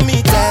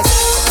kilometers.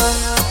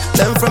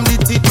 Learn from the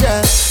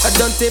teachers. I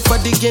don't take for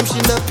the game,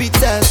 she no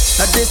pitas.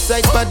 I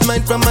decide bad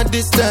mind from a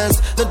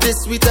distance. Not this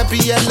sweet happy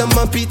yellow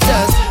my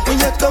pitas. When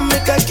you come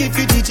make I give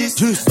you digits.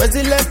 When's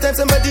the last time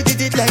somebody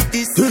did it like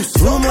this?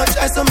 So much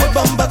ice on my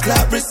bumper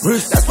clap wrist.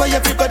 That's why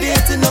everybody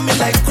hating on me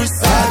like Chris.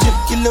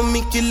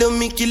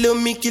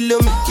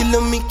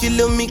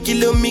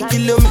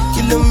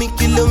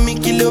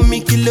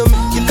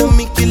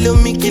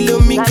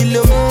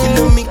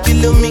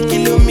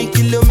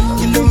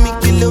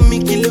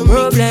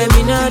 Problem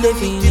in all the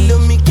feeling.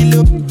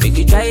 Make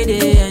you try to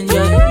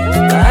enjoy.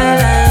 Try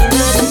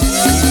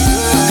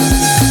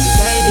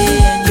to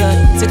enjoy.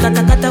 Say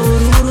kata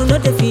uru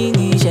not the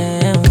finish.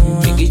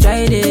 Make you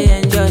try to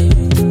enjoy.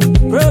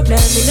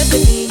 Problem in all the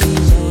finish.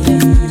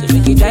 So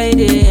make you try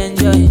to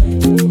enjoy.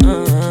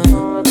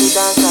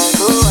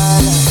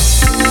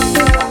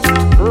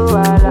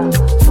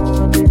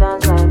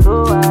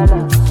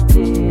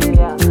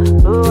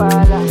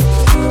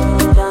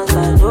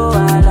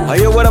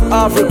 What up,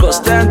 Africa?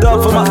 Stand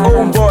up for my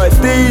own boy,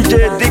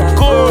 DJ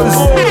Dicos.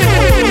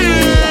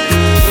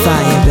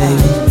 Fire,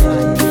 baby.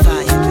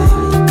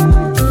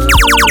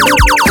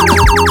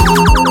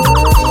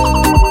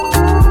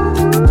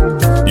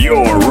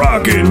 You're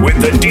rocking with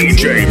the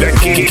DJ that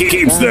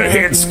keeps the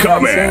hits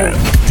coming.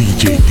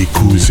 DJ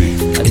Dicos in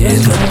the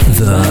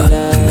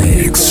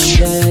mix.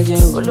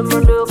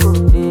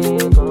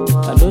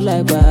 I don't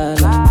like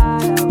bad.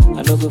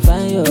 I don't go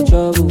find your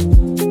trouble.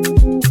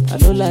 I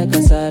don't like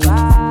kasala.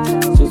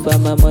 So far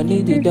my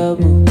money the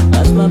double.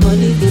 As my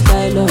money the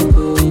pile up,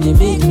 oh, it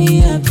make me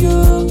happy,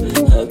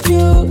 happy.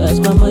 As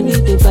my money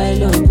the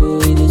pile up,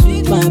 oh, it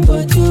sweet my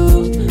butt,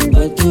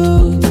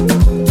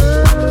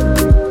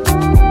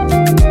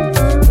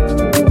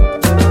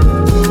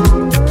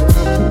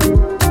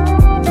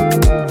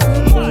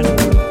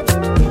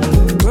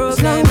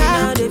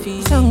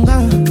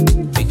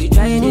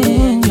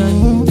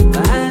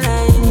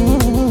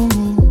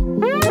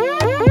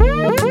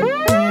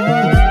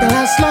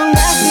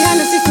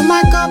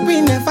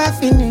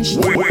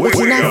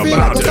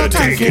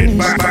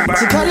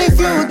 So call if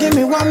you give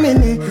me 1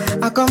 minute,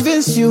 I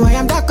convince you I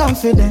am that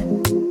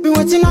confident. Been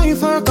waiting on you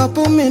for a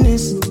couple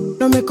minutes.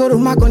 Don't make a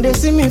room, I can they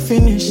see me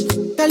finish.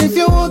 Tell if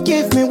you won't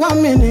give me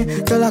 1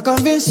 minute, till I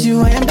convince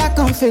you I am that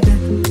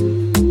confident.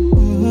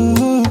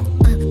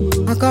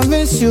 I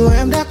convince you I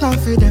am that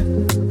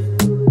confident.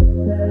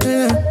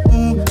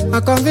 I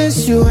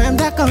convince you I am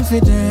that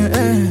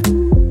confident.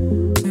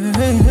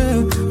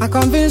 I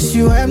convince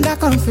you I am that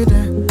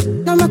confident.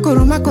 No make a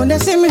room, I can they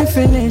see me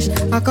finish.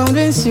 I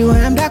convince you I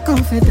am that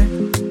confident.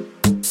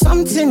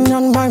 Something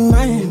on my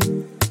mind,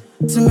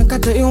 so make I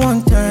tell you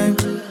one time.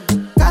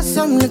 Got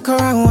some liquor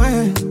and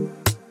wine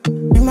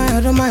in my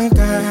head, oh my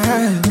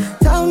God.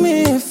 Tell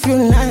me if you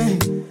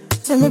like.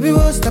 Say maybe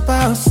we'll step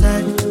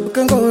outside. We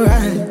can go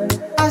right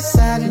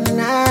outside in the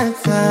night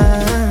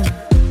time.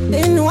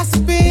 Ain't no what's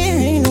it be,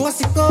 ain't no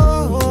what's it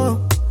go.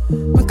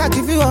 Make I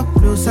give you up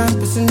close and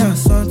personal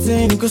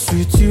something. Go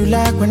sweet you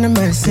like when the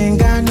man sing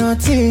got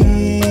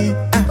nothing.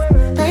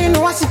 You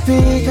know what's it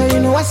big, you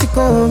know what's it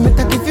go. Make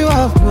I give you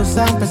up close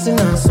and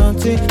personal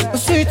something. Go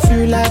sweet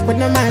you like when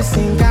the man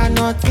sing got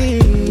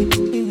nothing.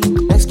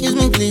 Excuse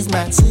me, please,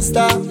 my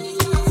sister.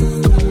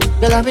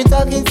 Girl, I've been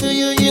talking to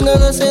you, you know,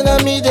 no say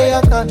that me, they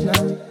are cut now.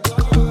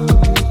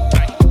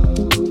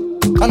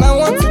 And I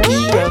want to be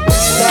your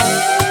sister.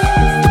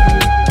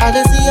 I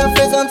just see your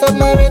face on top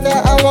my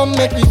radar, I want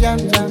make you jam.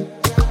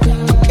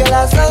 Girl,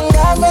 as long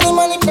as any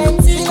money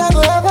plenty, I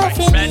go ever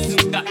finish.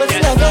 But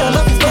still, I gotta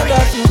make this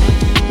better for you.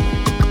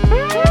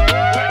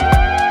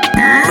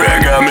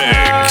 Mega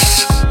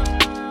Mix.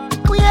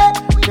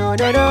 No.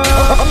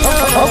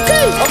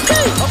 Okay.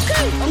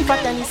 If I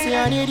tell you say I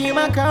need you,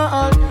 my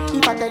girl.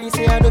 If I tell you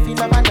say I don't feel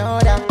my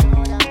another,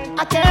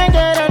 I can't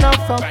get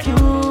enough of you.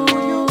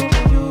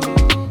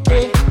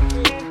 Hey.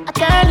 I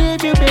can't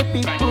leave you,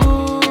 baby.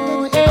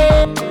 Ooh,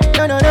 hey.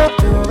 No.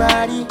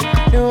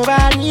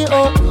 Nobody,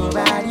 oh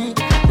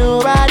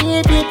nobody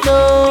can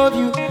love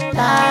you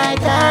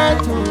like I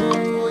do,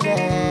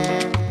 yeah.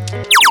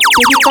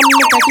 Baby, come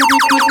make I give you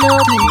good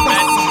loving.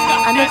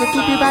 I know to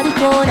keep you by the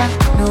corner.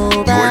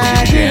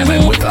 You're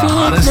jamming with the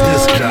hottest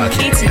disc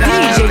jockey. It's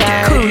DJ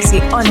Cozy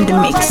on the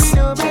mix.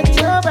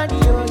 Nobody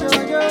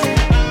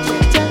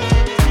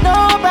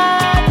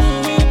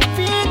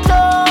can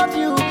love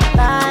you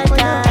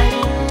like I.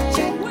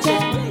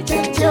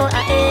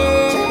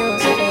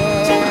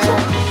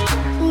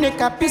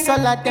 Make a piece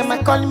of lot, them I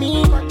call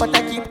me, but I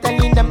keep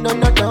telling them no.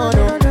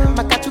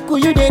 Makachuku,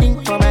 you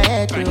dating for my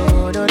head,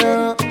 no.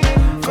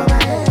 For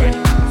my head.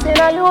 Say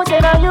now you, I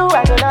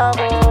don't love,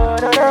 no.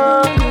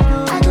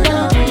 I don't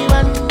love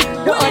anyone.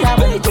 No other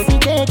one to be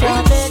taken.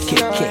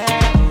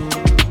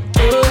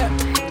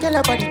 Tell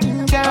her body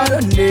ginger. I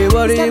don't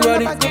worry.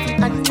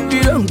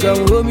 You don't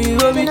come home,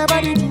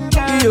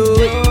 yo.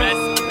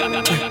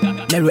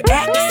 Never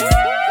X.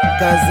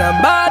 Cause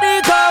somebody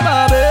call my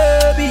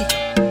baby.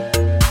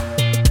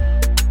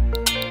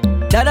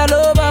 That I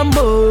love I'm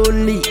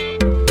only.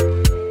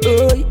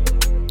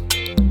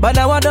 But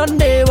now I don't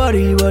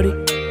worry.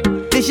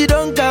 If she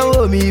don't come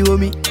home,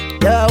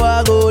 yeah,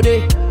 I go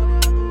there.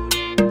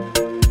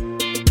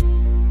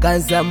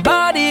 Can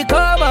somebody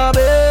call my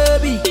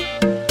baby?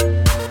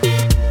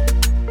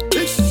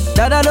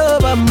 That I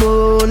love I'm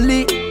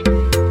only.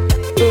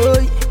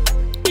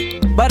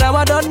 But now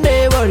I don't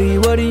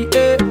worry.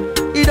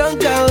 You don't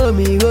come home,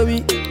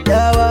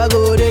 yeah, I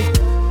go there.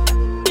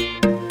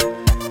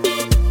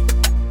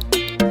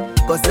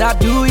 Cause I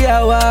do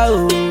yawa,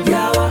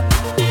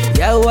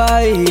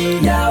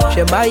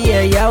 Shemaya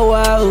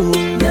yawa,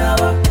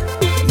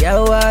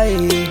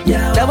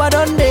 Now I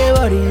don't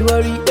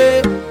worry,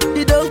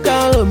 You don't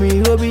call me,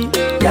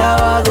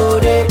 yawa go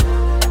there.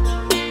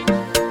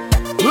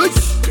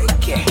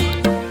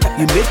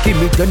 You making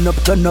me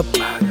turn up,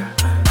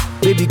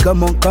 baby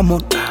come on.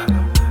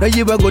 Now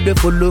you a go there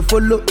follow,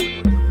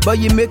 but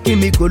you making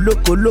me go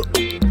low.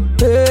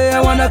 Hey,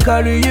 I wanna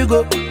carry you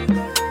go.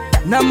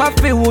 Now my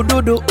feet will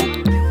do.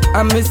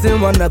 I'm missing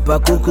one up a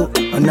coco.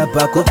 Girl,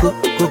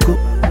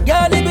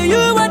 if you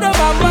out of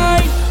my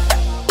mind,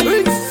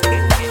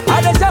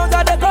 I the sound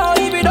of the call,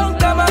 if you don't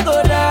come, I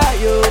go die,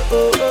 yo.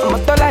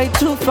 I'm not like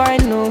too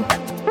fine, no.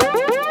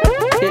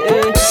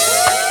 Yeah.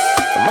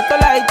 I'm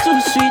not like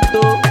too sweet,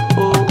 oh.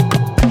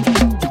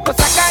 Cause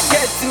I can't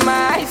get in my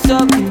eyes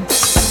off you.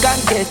 I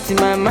can't get in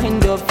my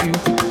mind off you.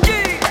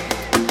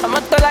 I'm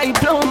not like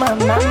blow my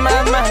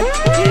mind.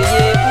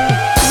 Yeah.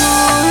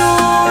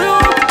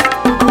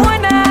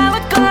 When I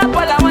wake up,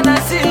 all I wanna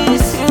see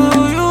is you.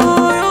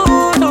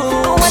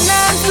 When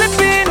I'm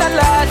sleeping, all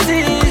I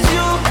see is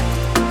you.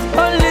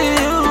 Only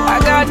you. I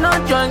got no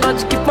choice but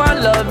to keep on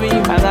loving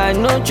you. I got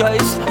no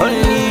choice,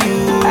 only you.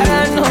 I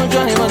got no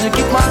choice but to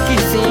keep on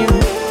kissing you.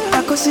 I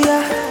could see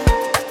ya,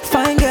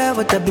 fine girl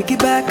with a biggie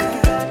back.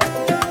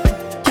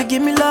 You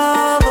give me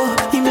love,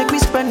 oh. You make me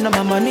spend all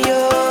my money,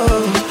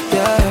 oh.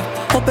 Yeah.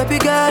 Oh baby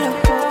girl,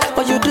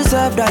 oh you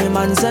deserve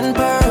diamonds and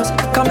pearls.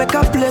 Come make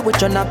a play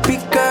with your nappy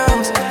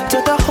girls.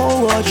 To the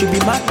whole world you be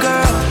my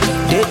girl.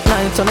 Date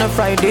nights on a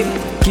Friday.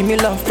 Give me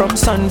love from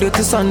Sunday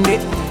to Sunday.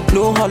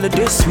 No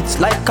holiday sweets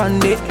like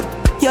candy.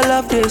 Your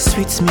love they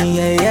sweets me,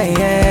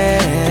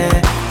 yeah.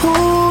 Who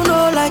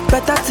know like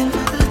better thing?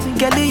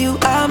 Girl, you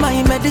are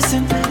my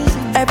medicine.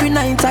 Every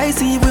night I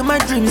see you with my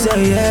dreams,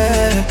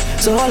 yeah.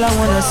 So all I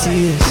wanna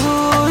see is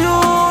you.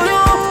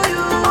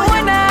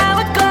 When I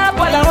wake up,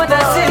 all I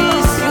wanna see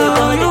is you.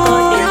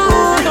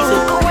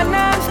 When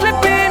I'm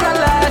sleeping,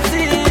 all I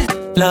see is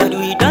Lord,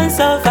 we don't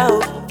suffer,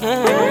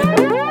 yeah.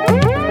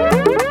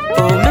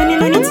 For many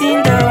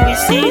things that we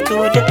see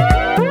today.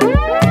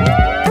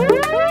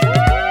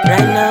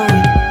 Right now we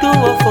do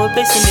what for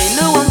basic, they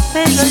no one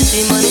pay us the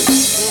money.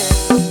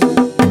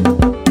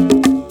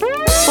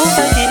 Who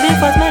fight the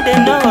live us, make them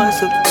know us.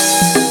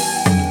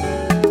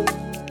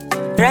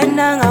 Right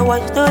now I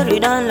watch story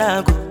down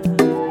Lago.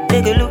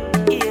 Take a look,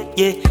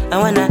 yeah. I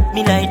wanna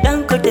be like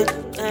Dankote,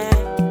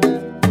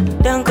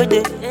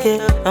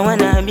 yeah. I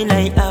wanna be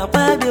like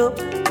Ababio,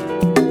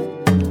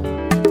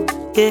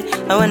 yeah.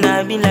 I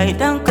wanna be like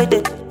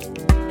Dankote,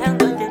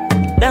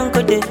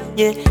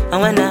 yeah. I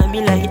wanna be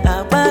like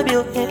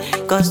Ababio, yeah.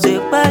 Cause the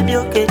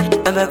Babio, yeah.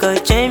 Never gonna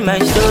change my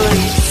story.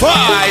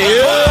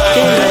 Fire!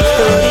 Change my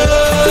story.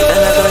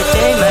 Never gonna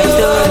change my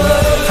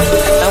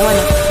story.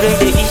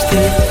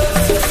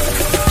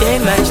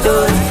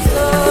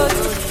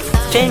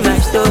 change my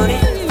story.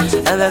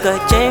 I gotta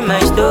change my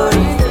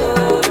story.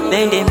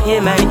 Then them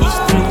hear my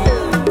history.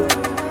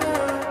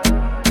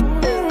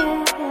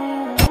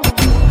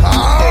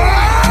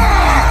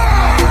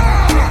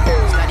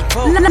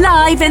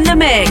 Live in the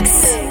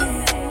mix.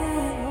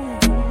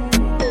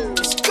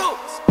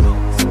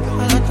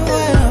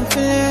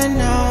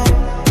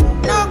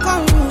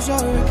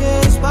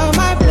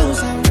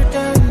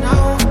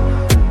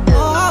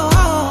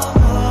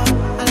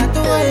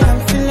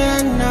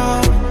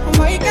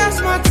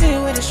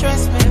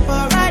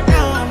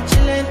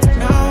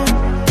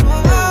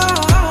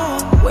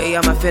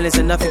 Feelings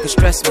and nothing can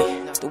stress me.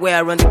 The way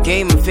I run the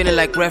game, I'm feeling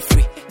like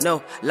referee.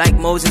 No, like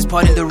Moses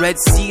parting the Red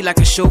Sea, like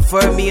a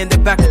chauffeur, me in the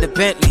back of the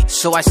Bentley.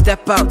 So I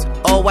step out,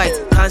 all white,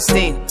 can't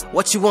stain.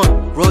 What you want?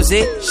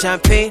 Rosé,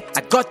 champagne?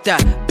 I got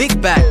that.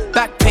 Big bag,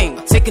 back pain.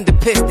 Taking the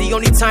piss, the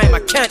only time I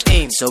can't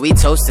aim. So we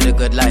toasted a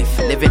good life,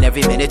 living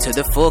every minute to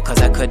the full, cause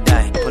I could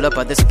die. Pull up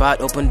at the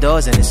spot, open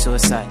doors and it's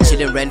suicide.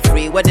 Chilling rent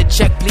free, where the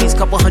check please,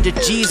 couple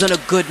 $100 on a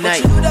good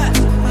night. I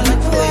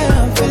like the way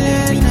I'm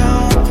feeling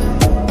now.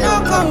 No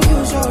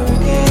confuse or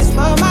regrets,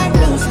 but my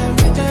blues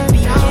and return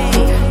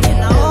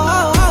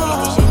now.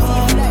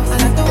 I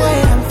like the way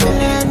I'm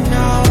feeling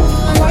now.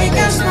 Why you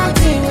can't smart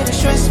team with the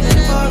stress me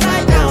for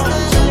right now?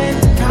 I'm chilling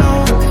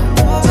now.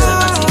 I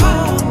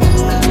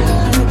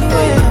like the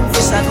way I'm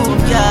feeling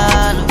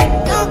now.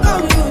 No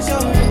confuse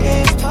or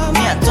regrets, but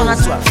my blues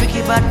and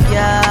return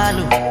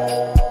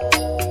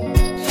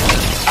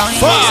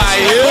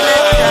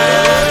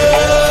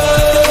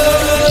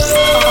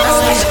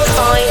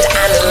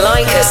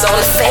Like us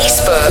on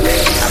Facebook.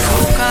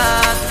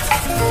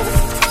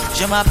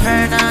 Je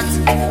m'appelle Nat,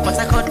 but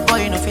I cut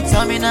boy, no fit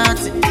tell me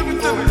nothing.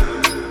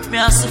 Me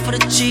hustle for the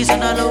cheese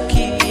and a low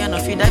key, and no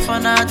fit die for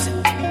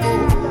nothing.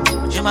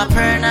 Je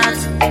m'appelle Nat,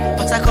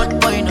 but I cut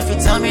boy, no fit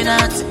tell me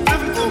nothing.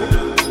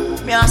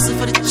 Me hustle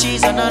for the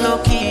cheese and a low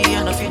key,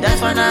 and no fit die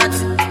for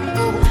nothing.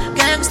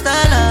 Gangsta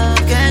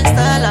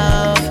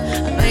love,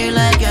 I know you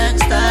like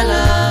gangsta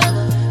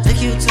love.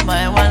 Take you to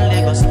my one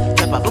Lagos.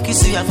 Pabuki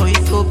see ya for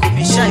it go could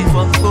be shy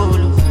from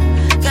Golo.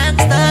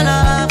 Gangsta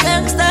love,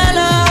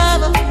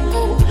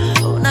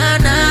 oh na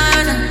na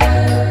na,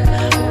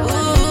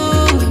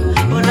 ooh,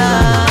 oh la.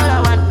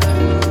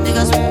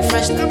 Niggas we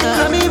fresh to the,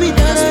 come here we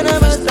done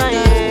another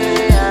time.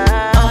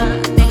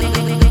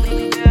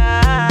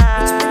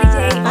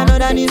 I know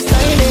that is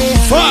Friday.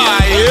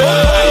 Fire.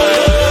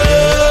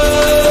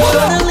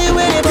 Suddenly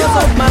when it was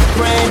up my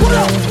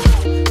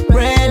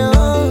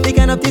friend, the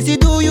kind of things you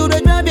do, you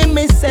the driving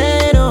me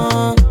sad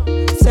on.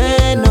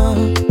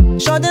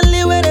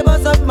 Suddenly when they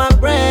bust up my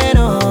brain,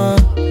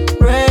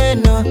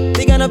 brain,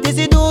 the kind of things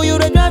you do, you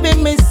the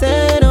driving me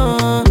sad,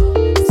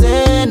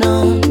 and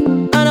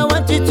I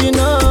want you to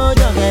know,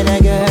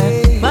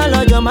 my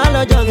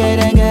lord,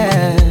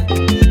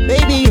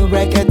 baby, you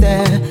break it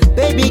there,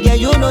 baby girl,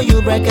 you know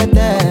you break it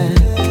there,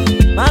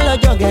 my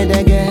lord,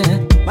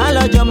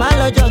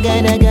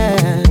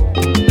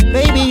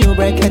 baby, you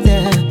break it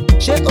there,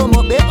 she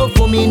omo be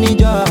for me ni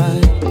joy,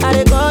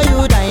 I call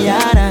you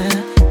Diana.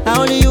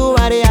 Now only you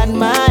are the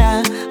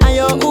admire, and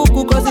your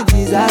uku cause a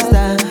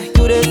disaster.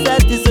 You the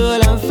set the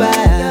soul on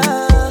fire.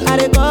 I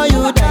dey call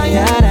you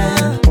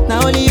Diana.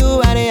 Now only you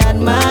are the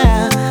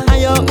admire,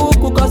 and your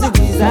uku cause a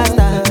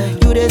disaster.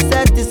 You the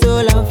set the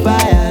soul on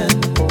fire.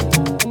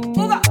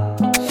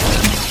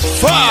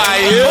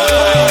 Fire!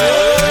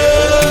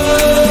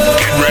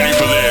 Ready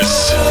for this?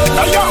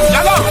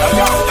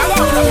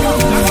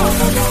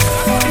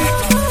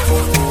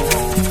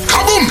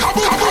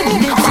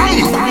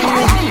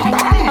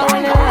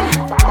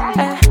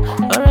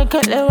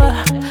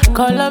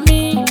 Call on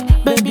me,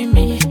 baby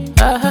me.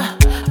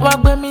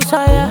 Walk with me,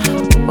 sire.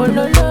 Oh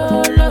lo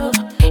lo lo.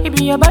 It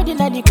be your body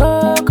like the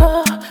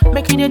coco.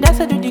 Make you the dance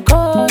to the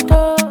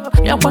koto.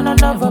 You wanna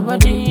love her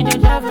body, they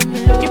driving me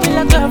low. You be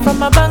like girl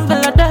from a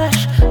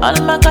Bangladesh. All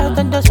my guys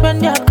then they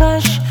spend their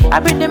cash. I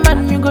be the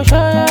man, you go show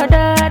your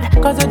dad.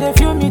 Cause they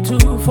feel me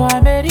too for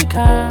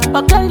America.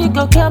 But girl, you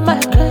go kill my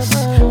dress.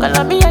 Call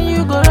on me and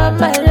you go run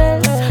my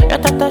race. Your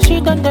tata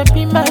she done they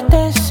be my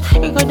test.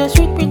 You got the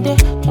sweet with the.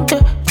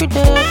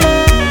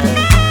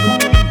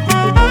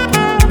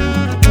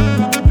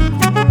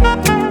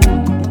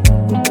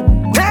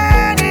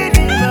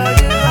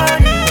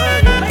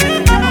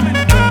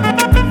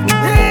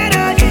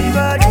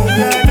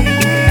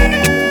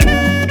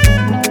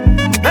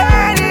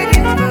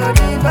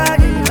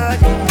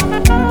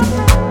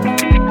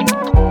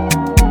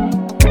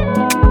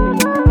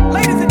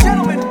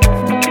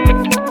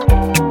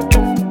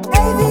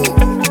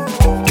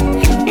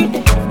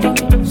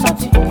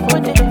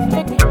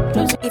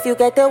 If you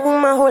get a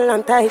woman, hold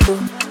on tight too.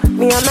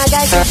 Me and my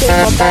guys will take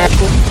for back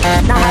too.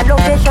 Now her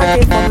location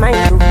take for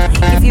mine too.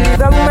 If you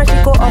leave a woman, she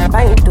go up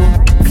fine too.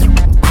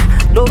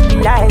 Don't be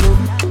lying,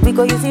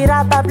 because you see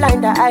rapper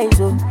blind the eyes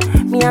oh.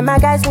 Me and my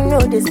guys we know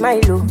they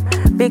smile oh.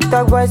 Big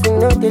talk boys we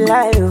know they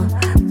lie oh.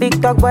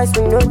 Big talk boys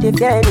we know they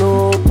fear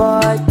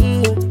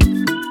nobody.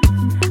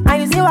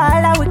 And you see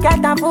wahala we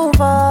can't move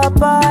for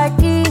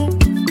body.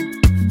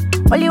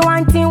 Only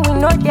one thing we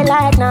know they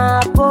like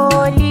na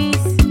police.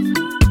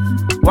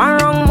 One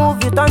wrong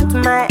move, you turn to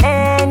my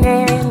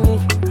enemy.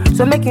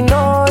 So make you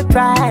no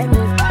try me.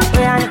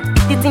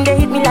 The thing they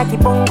hit me like a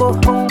bongo.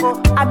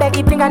 I beg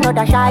you bring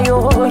another shy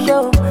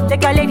show.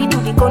 Take your lady to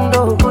the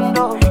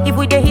condo. If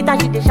we dey hit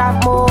and she dey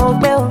sharp more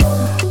bell.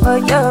 Oh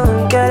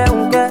yo, get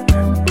it,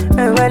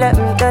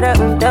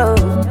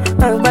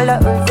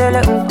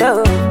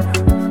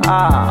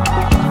 ah.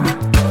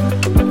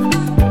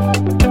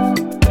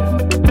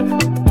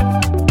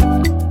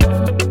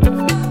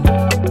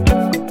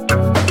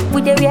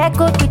 We dey wear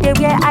coat, we dey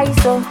wear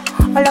ISO.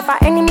 All of our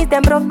enemies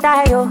them broke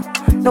tie.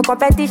 No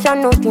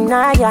competition, no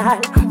denial.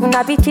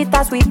 Una be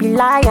cheaters, we be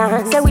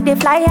lions. Say we dey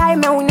fly high,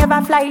 man, we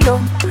never fly low.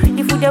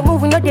 If we dey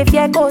move, we no dey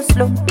fear go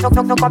slow. No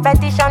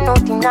competition, no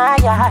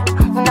denial.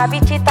 Una be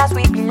cheaters,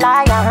 we be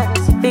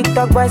lions. Big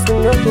dog boys, we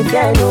no dey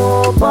fear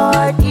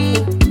nobody.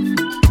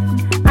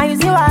 And you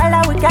see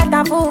wahala, we got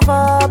a fool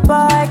for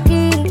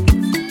body.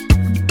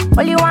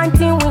 Only one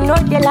thing we know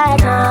they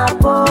like na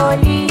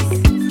police.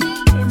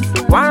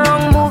 One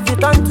wrong move, you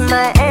turn to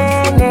my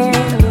enemy.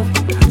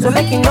 So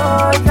make you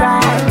no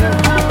try.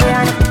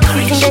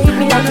 You think they hit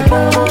me like a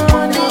bongo.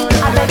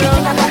 I beg you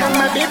think I got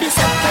my baby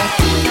set.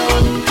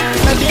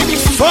 My baby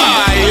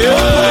fire.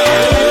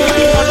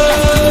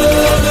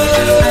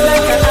 I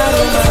like an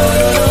aroma.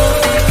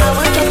 I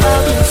want your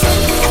power.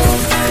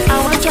 I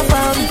want your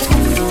power.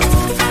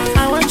 I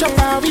want your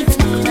power.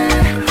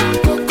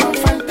 Coco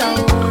Fanta.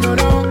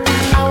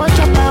 I want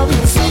your power.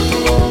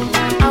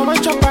 I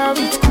want your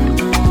power.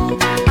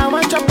 I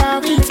want your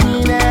power.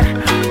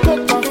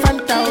 Coco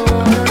Fanta.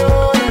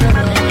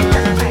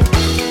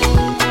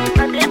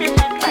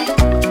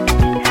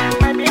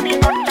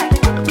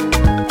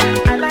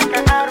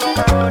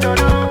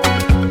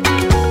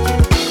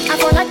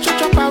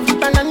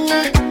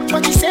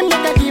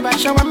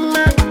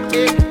 Shawarma,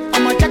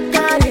 I'm a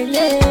jackal,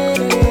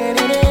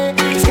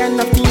 this kind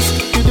of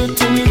things you do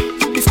to me,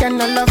 this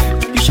kind of love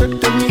you show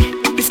to me,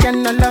 this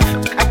kind of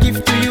love I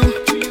give to you,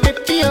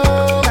 baby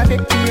oh, my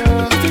baby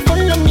oh. If you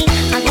follow me,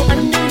 I go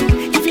under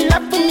you. If you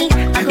love me,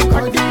 I go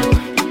under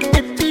you,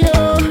 baby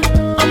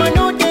oh. I'ma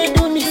know they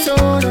do me so,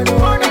 no.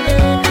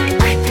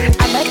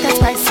 I like that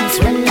spicy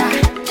swella,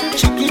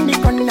 she give me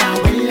corner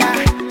wella.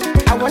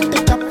 I want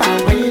to top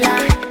her wella,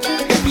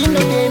 baby no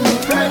they me,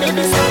 my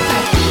baby so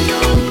like.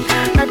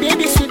 My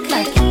baby sweet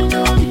like you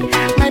know.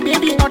 My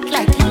baby hot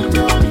like you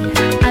know.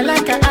 I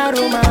like an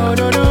aroma,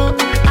 oh no.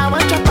 I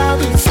want your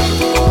power, so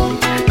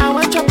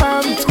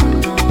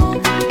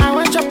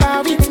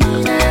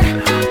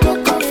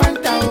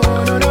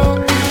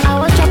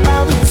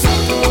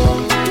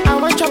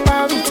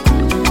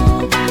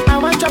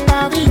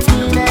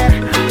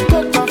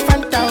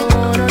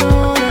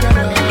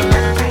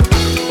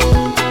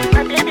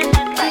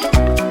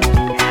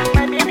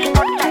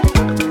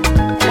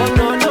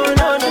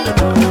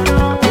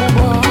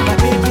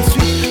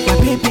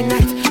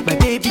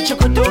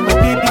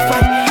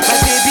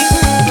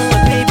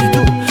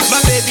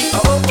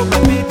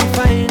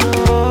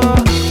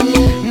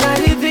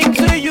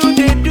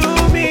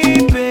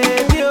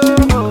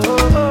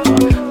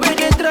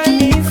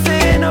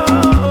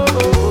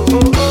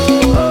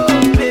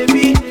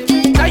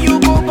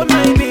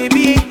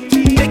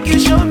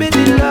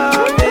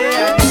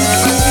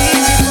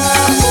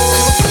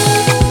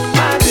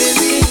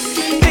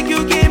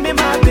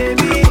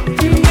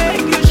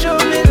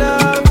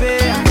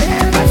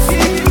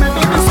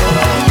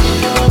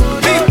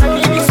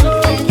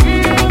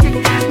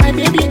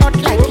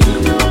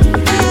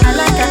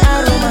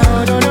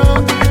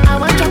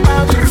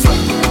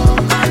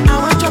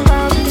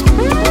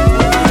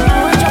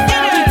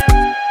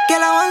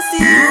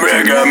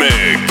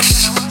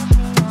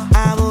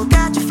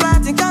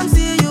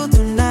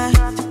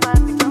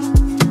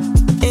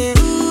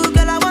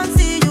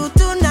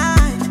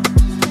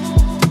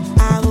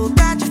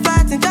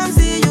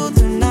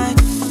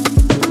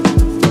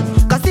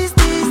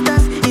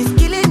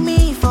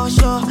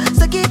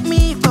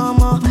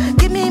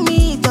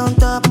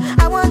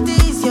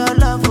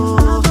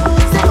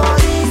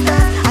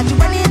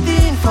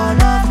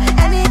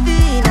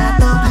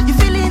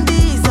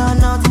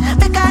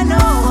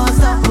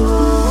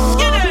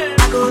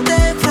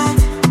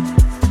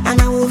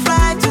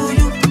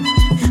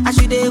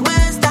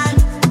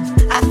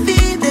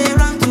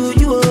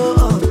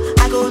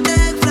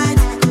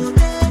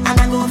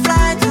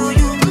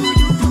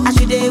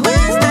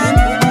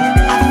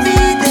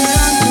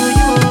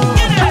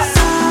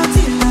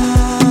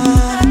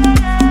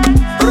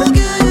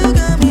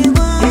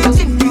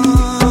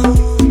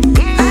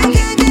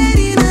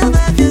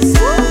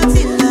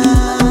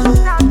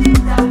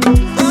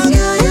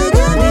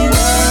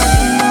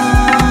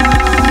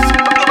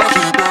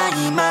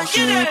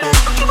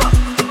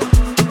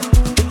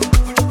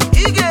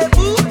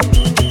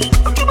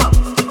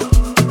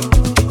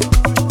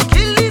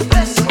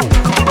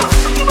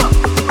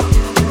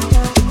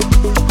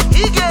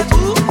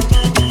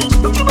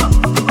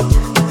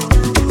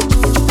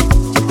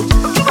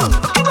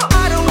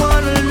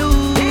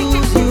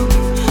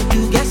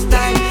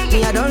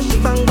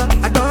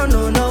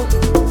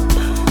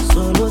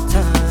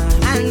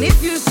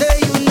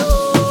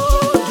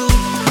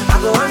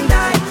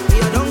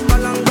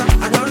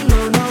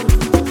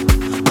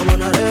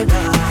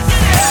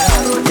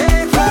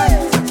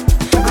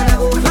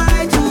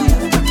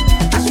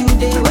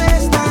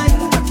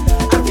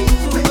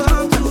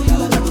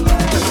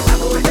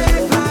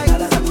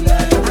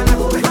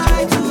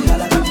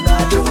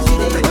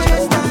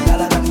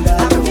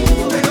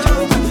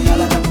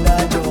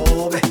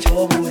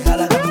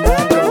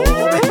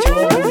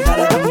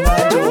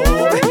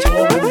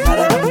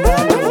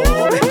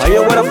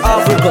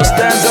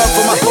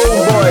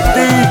boy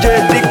DJ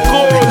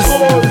Dicos.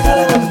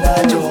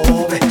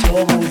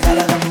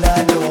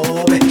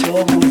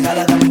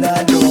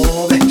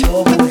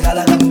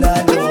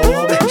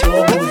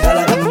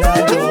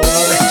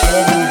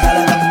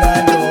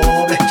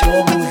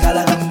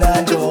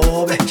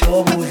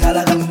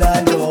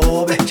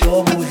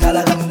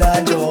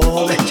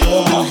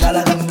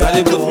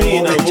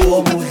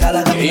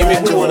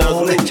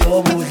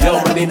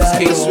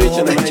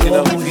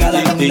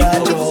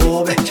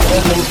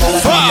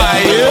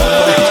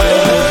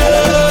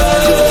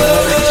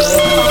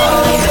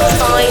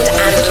 Find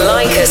and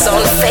like us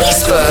on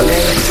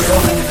Facebook.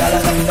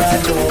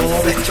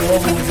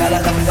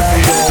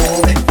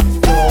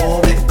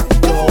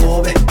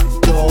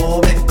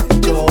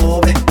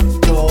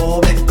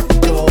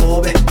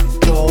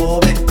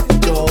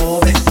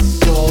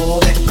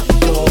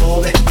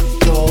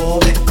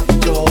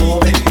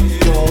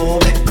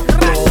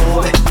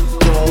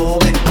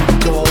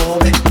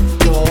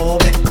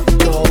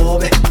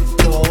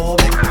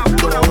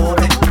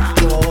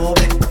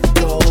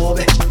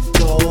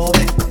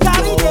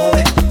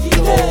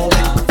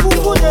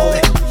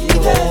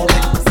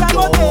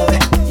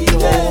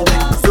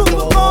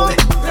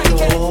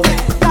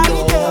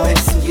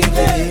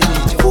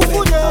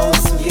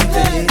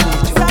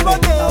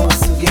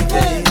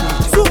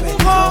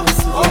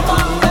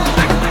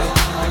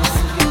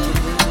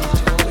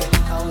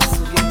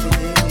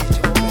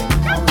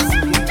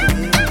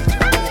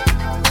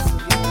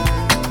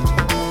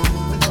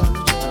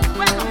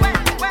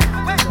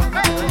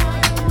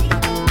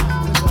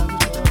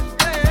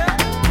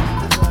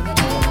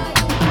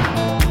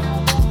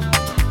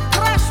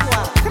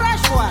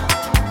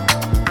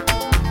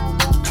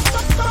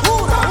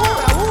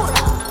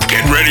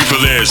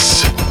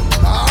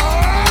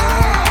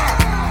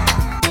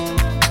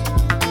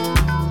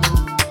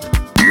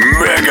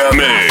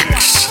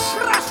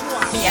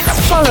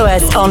 Follow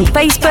us on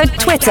Facebook,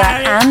 Twitter,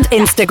 and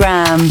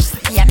Instagram.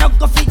 Me not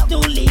go fit to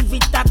leave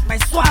it at my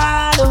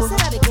swallow. Say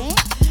that again.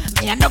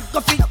 Me not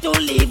go fit to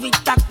leave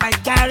it at my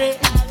garage.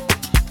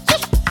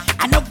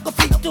 I not go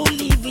fit to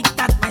leave it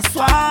at my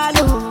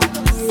swallow.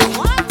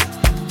 What?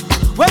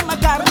 When my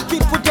garage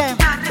people them,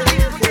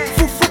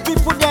 fufu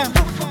people them,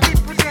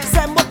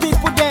 Sembo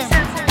people them.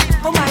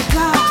 Oh my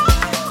God.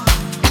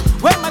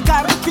 When my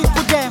garage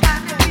people them,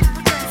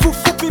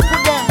 fufu people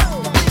them,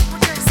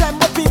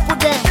 Sembo people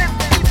them.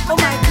 Oh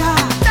my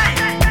God.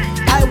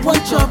 I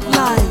want your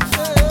life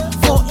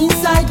for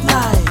inside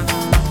life,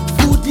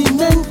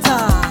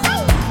 rudimental,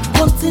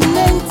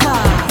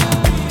 continental.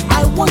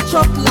 I want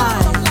your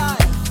life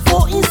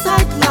for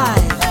inside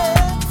life,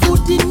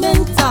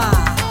 rudimental,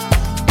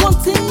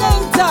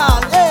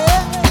 continental.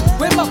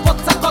 Where my Port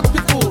Harcourt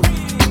people,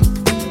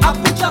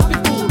 Abuja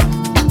people,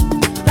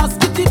 that's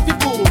City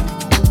people.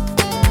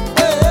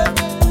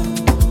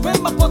 Where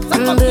my Port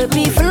Harcourt people.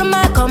 Baby, follow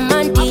my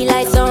command,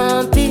 like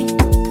zombie.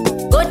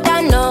 Go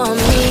down on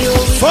me,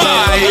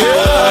 fire.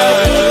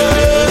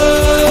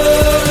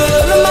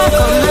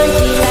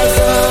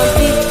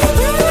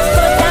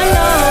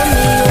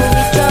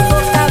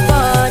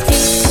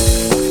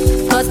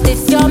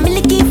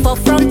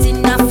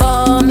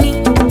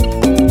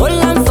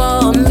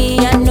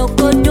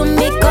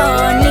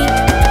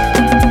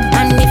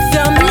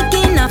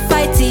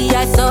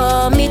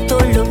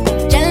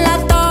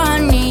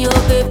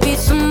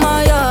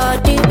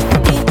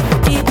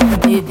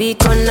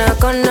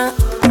 Gonna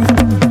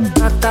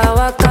waka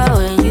waka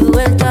when you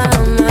enter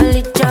my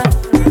licha.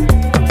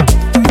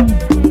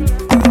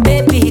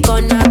 Baby,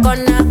 gonna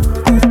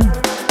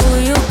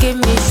will you give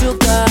me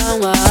sugar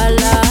and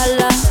wahala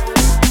hala?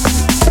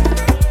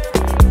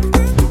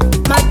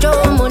 Macho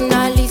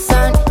Mona Lisa,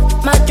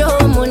 Macho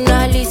Mona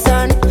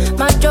Lisa,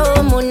 Macho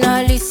Mona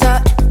Lisa,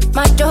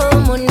 Macho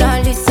Mona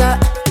Lisa,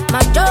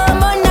 Macho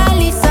Mona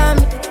Lisa,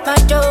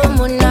 Macho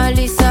Mona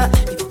Lisa,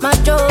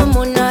 Macho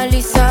Mona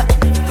Lisa,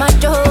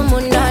 Macho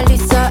Mona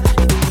Lisa.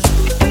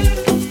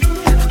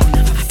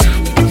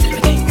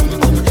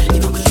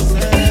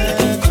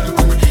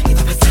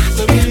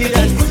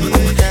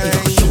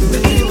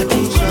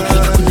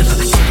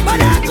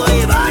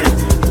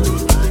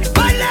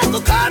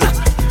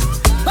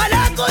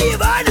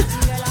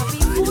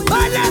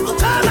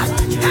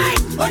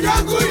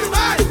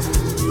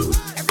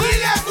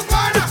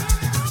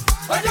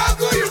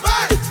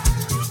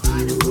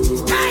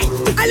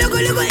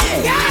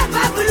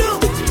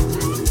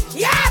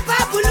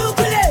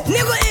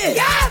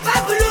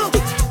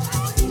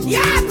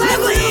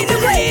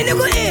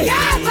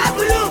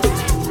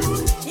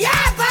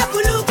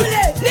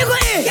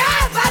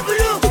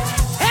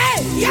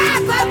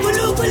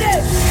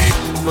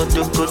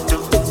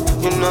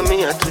 You know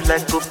me, I do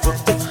like popo.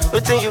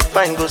 Waiting you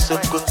find go so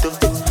good.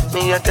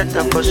 Me, I got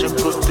a for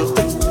shukuto.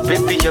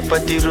 Baby, your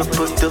body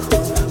roboto.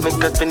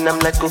 Make up and I'm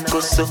like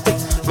Kokoso.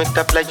 Make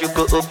up like you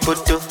go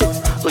Opoto.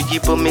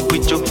 Oyibo make we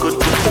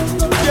chokoto.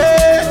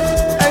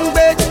 Yeah, and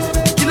bed.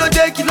 Kilo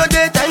day,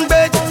 thank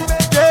bed.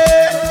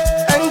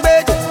 Yeah, and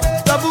bed.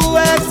 Double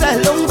XL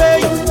long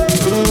bay.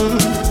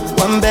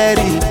 One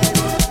berry.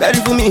 Berry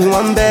for me,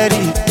 one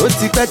berry.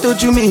 ti pẹ́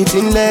tójú mi ti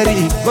ń lẹ́rì.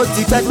 Mo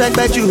ti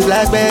pẹ́ jù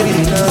lágbẹ́rì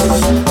lọ.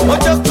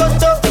 Ojo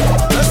koto,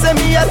 no say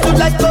me I too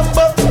like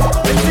combo.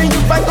 Wetin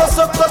you find go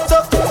sokoto.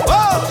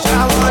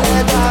 Shower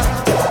leather,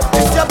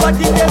 this your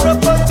body dey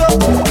rokoto.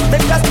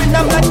 Make us spin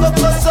am like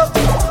kokoso.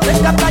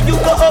 Make up like you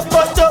go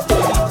opoto.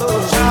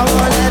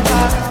 Shower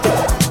leather.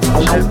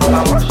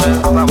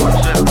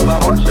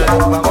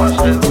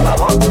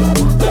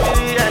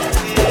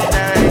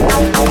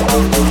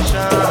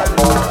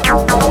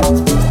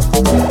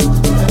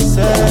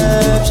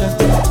 Perception,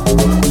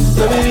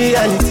 baby,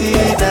 reality,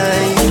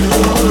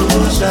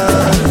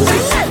 illusion.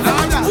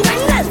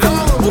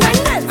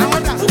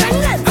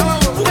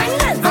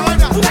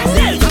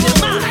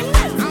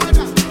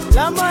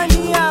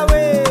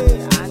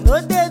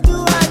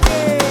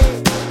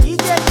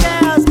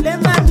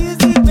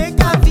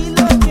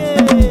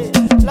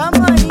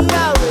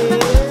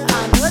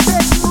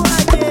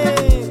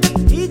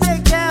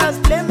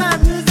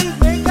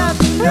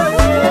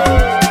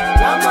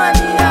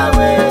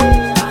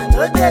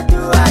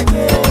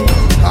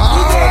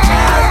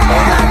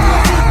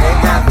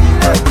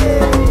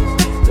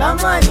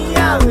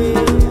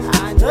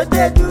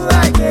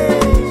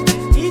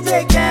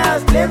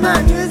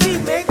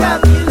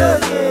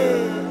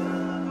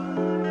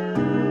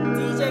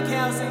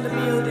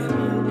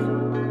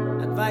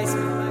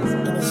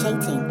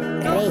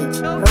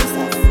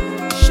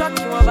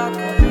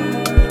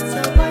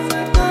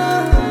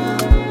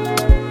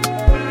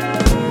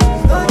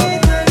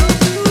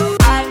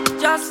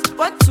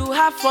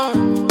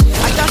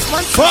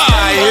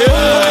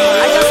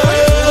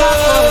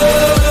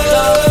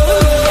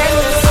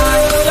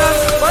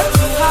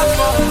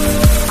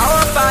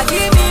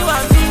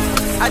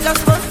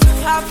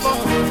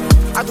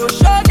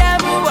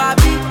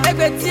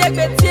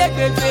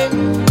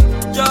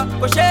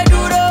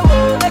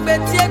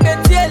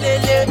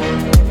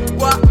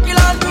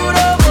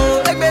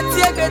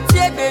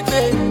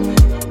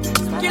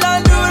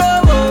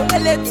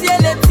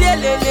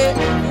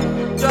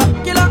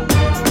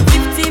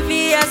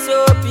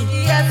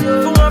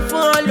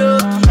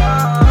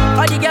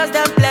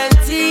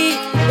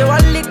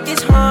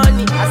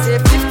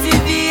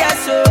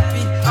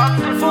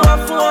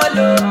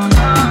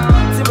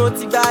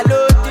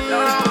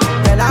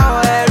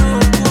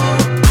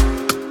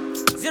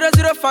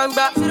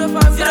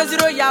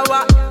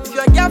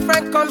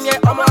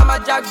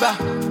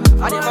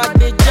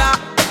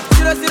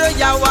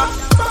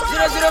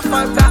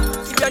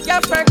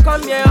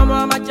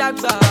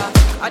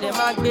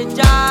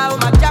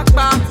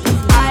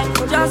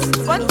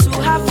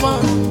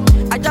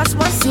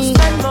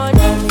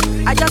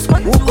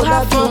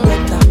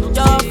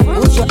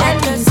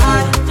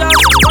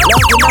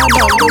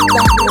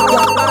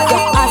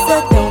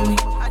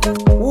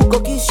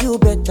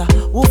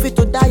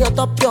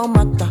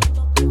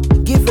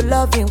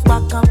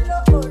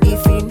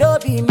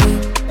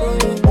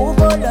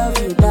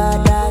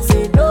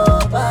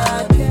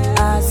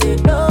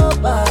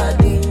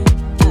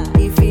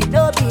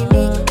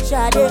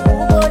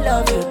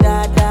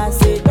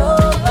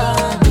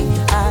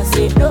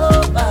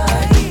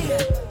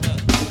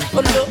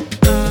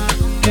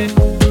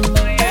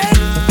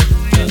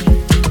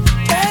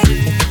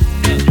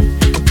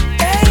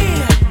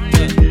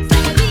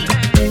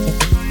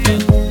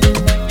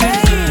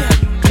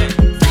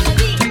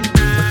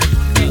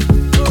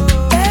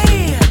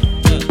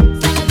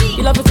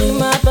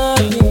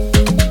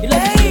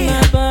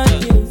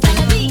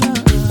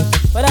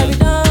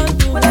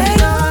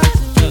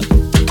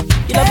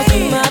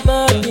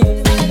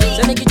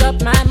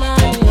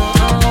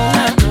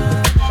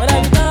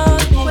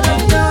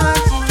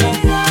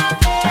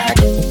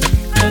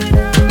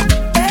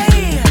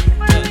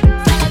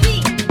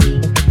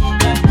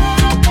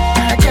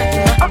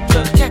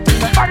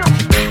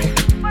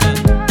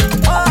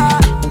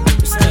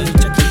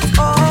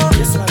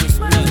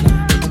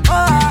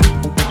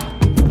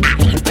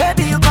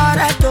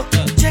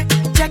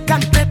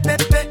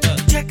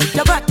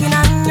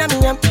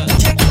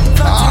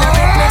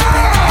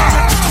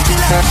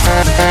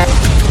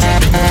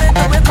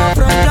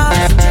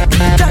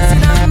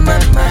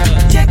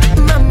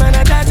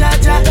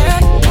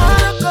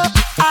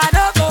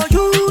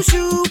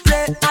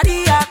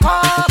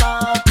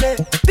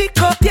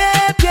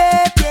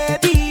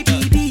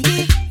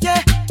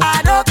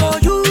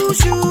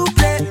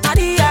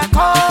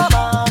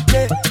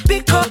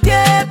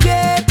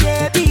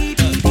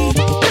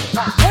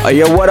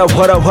 Yo, what up,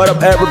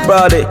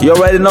 everybody? You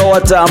already know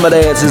what time it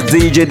is. It's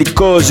DJ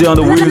Decozy on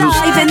the wheels.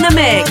 Live in the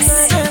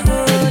mix.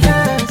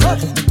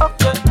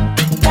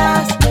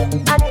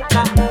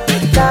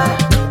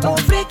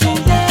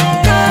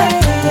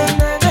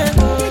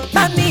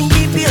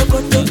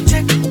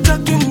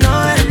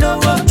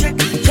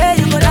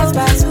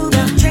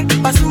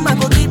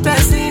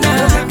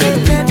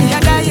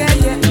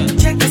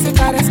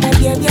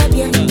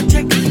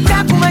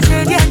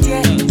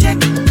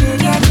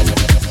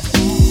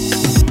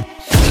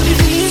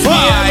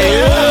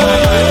 Fire!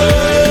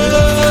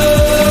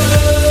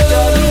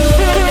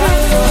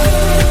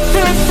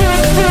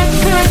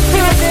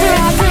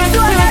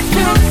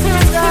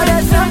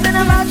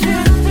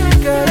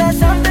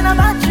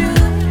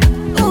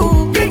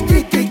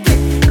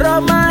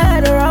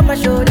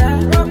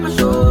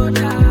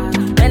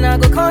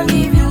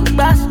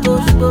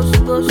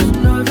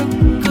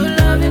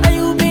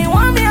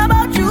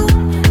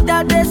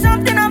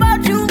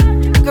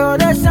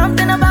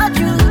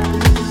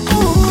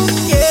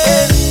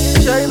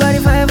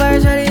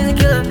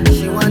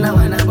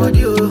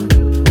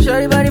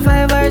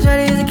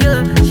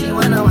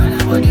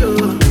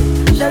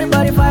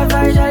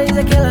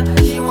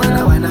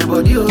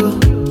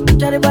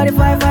 Oh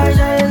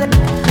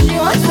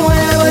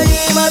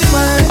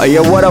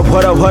yeah, what up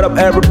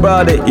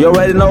everybody? You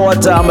already know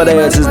what time it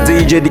is. It's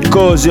DJ The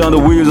Cozy on the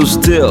wheels of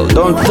steel.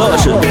 Don't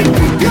touch it.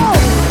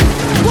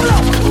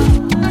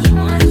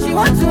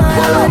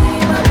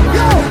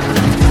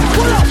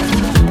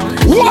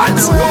 What?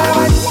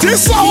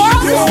 This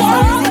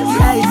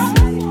hour?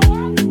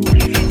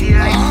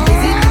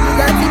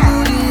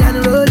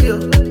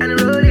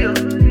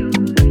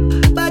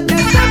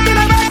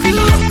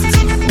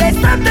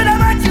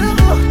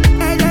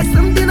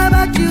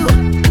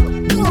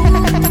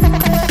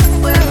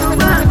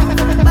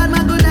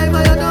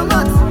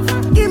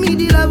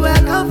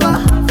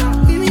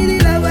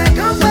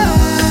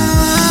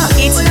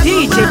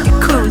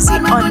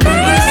 On the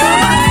mix.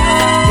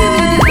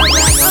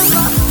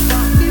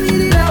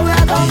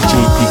 DJ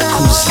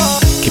Dikuzi,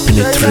 keeping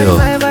it real.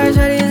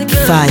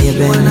 Fire,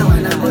 baby.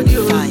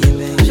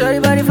 Shorty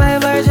body fire,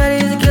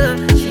 shorty is a killer.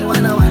 She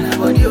wanna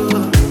body you.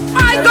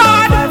 My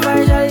God!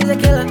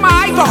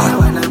 My God!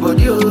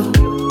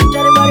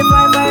 Shorty body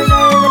fire, shorty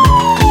is a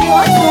killer. She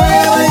wants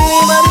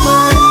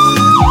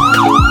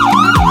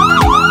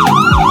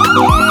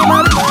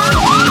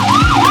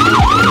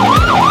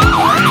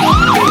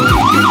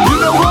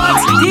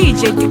to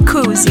DJ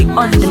Dikuzi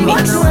on the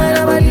mix.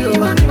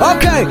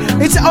 Okay,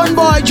 it's on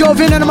boy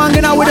Jovin and I'm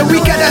hanging out with the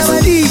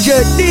wickedest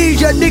DJ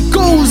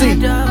Dikuzi.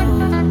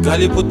 Girl,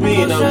 you put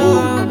me in a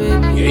mood.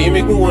 Yeah, you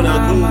make me wanna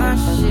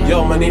groove.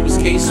 Yo, my name is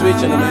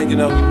K-Switch and I'm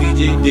hanging out with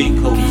DJ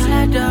Dikuzi.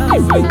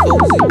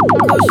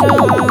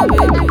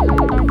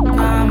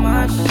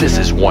 This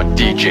is one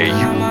DJ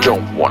you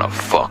don't wanna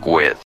fuck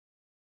with.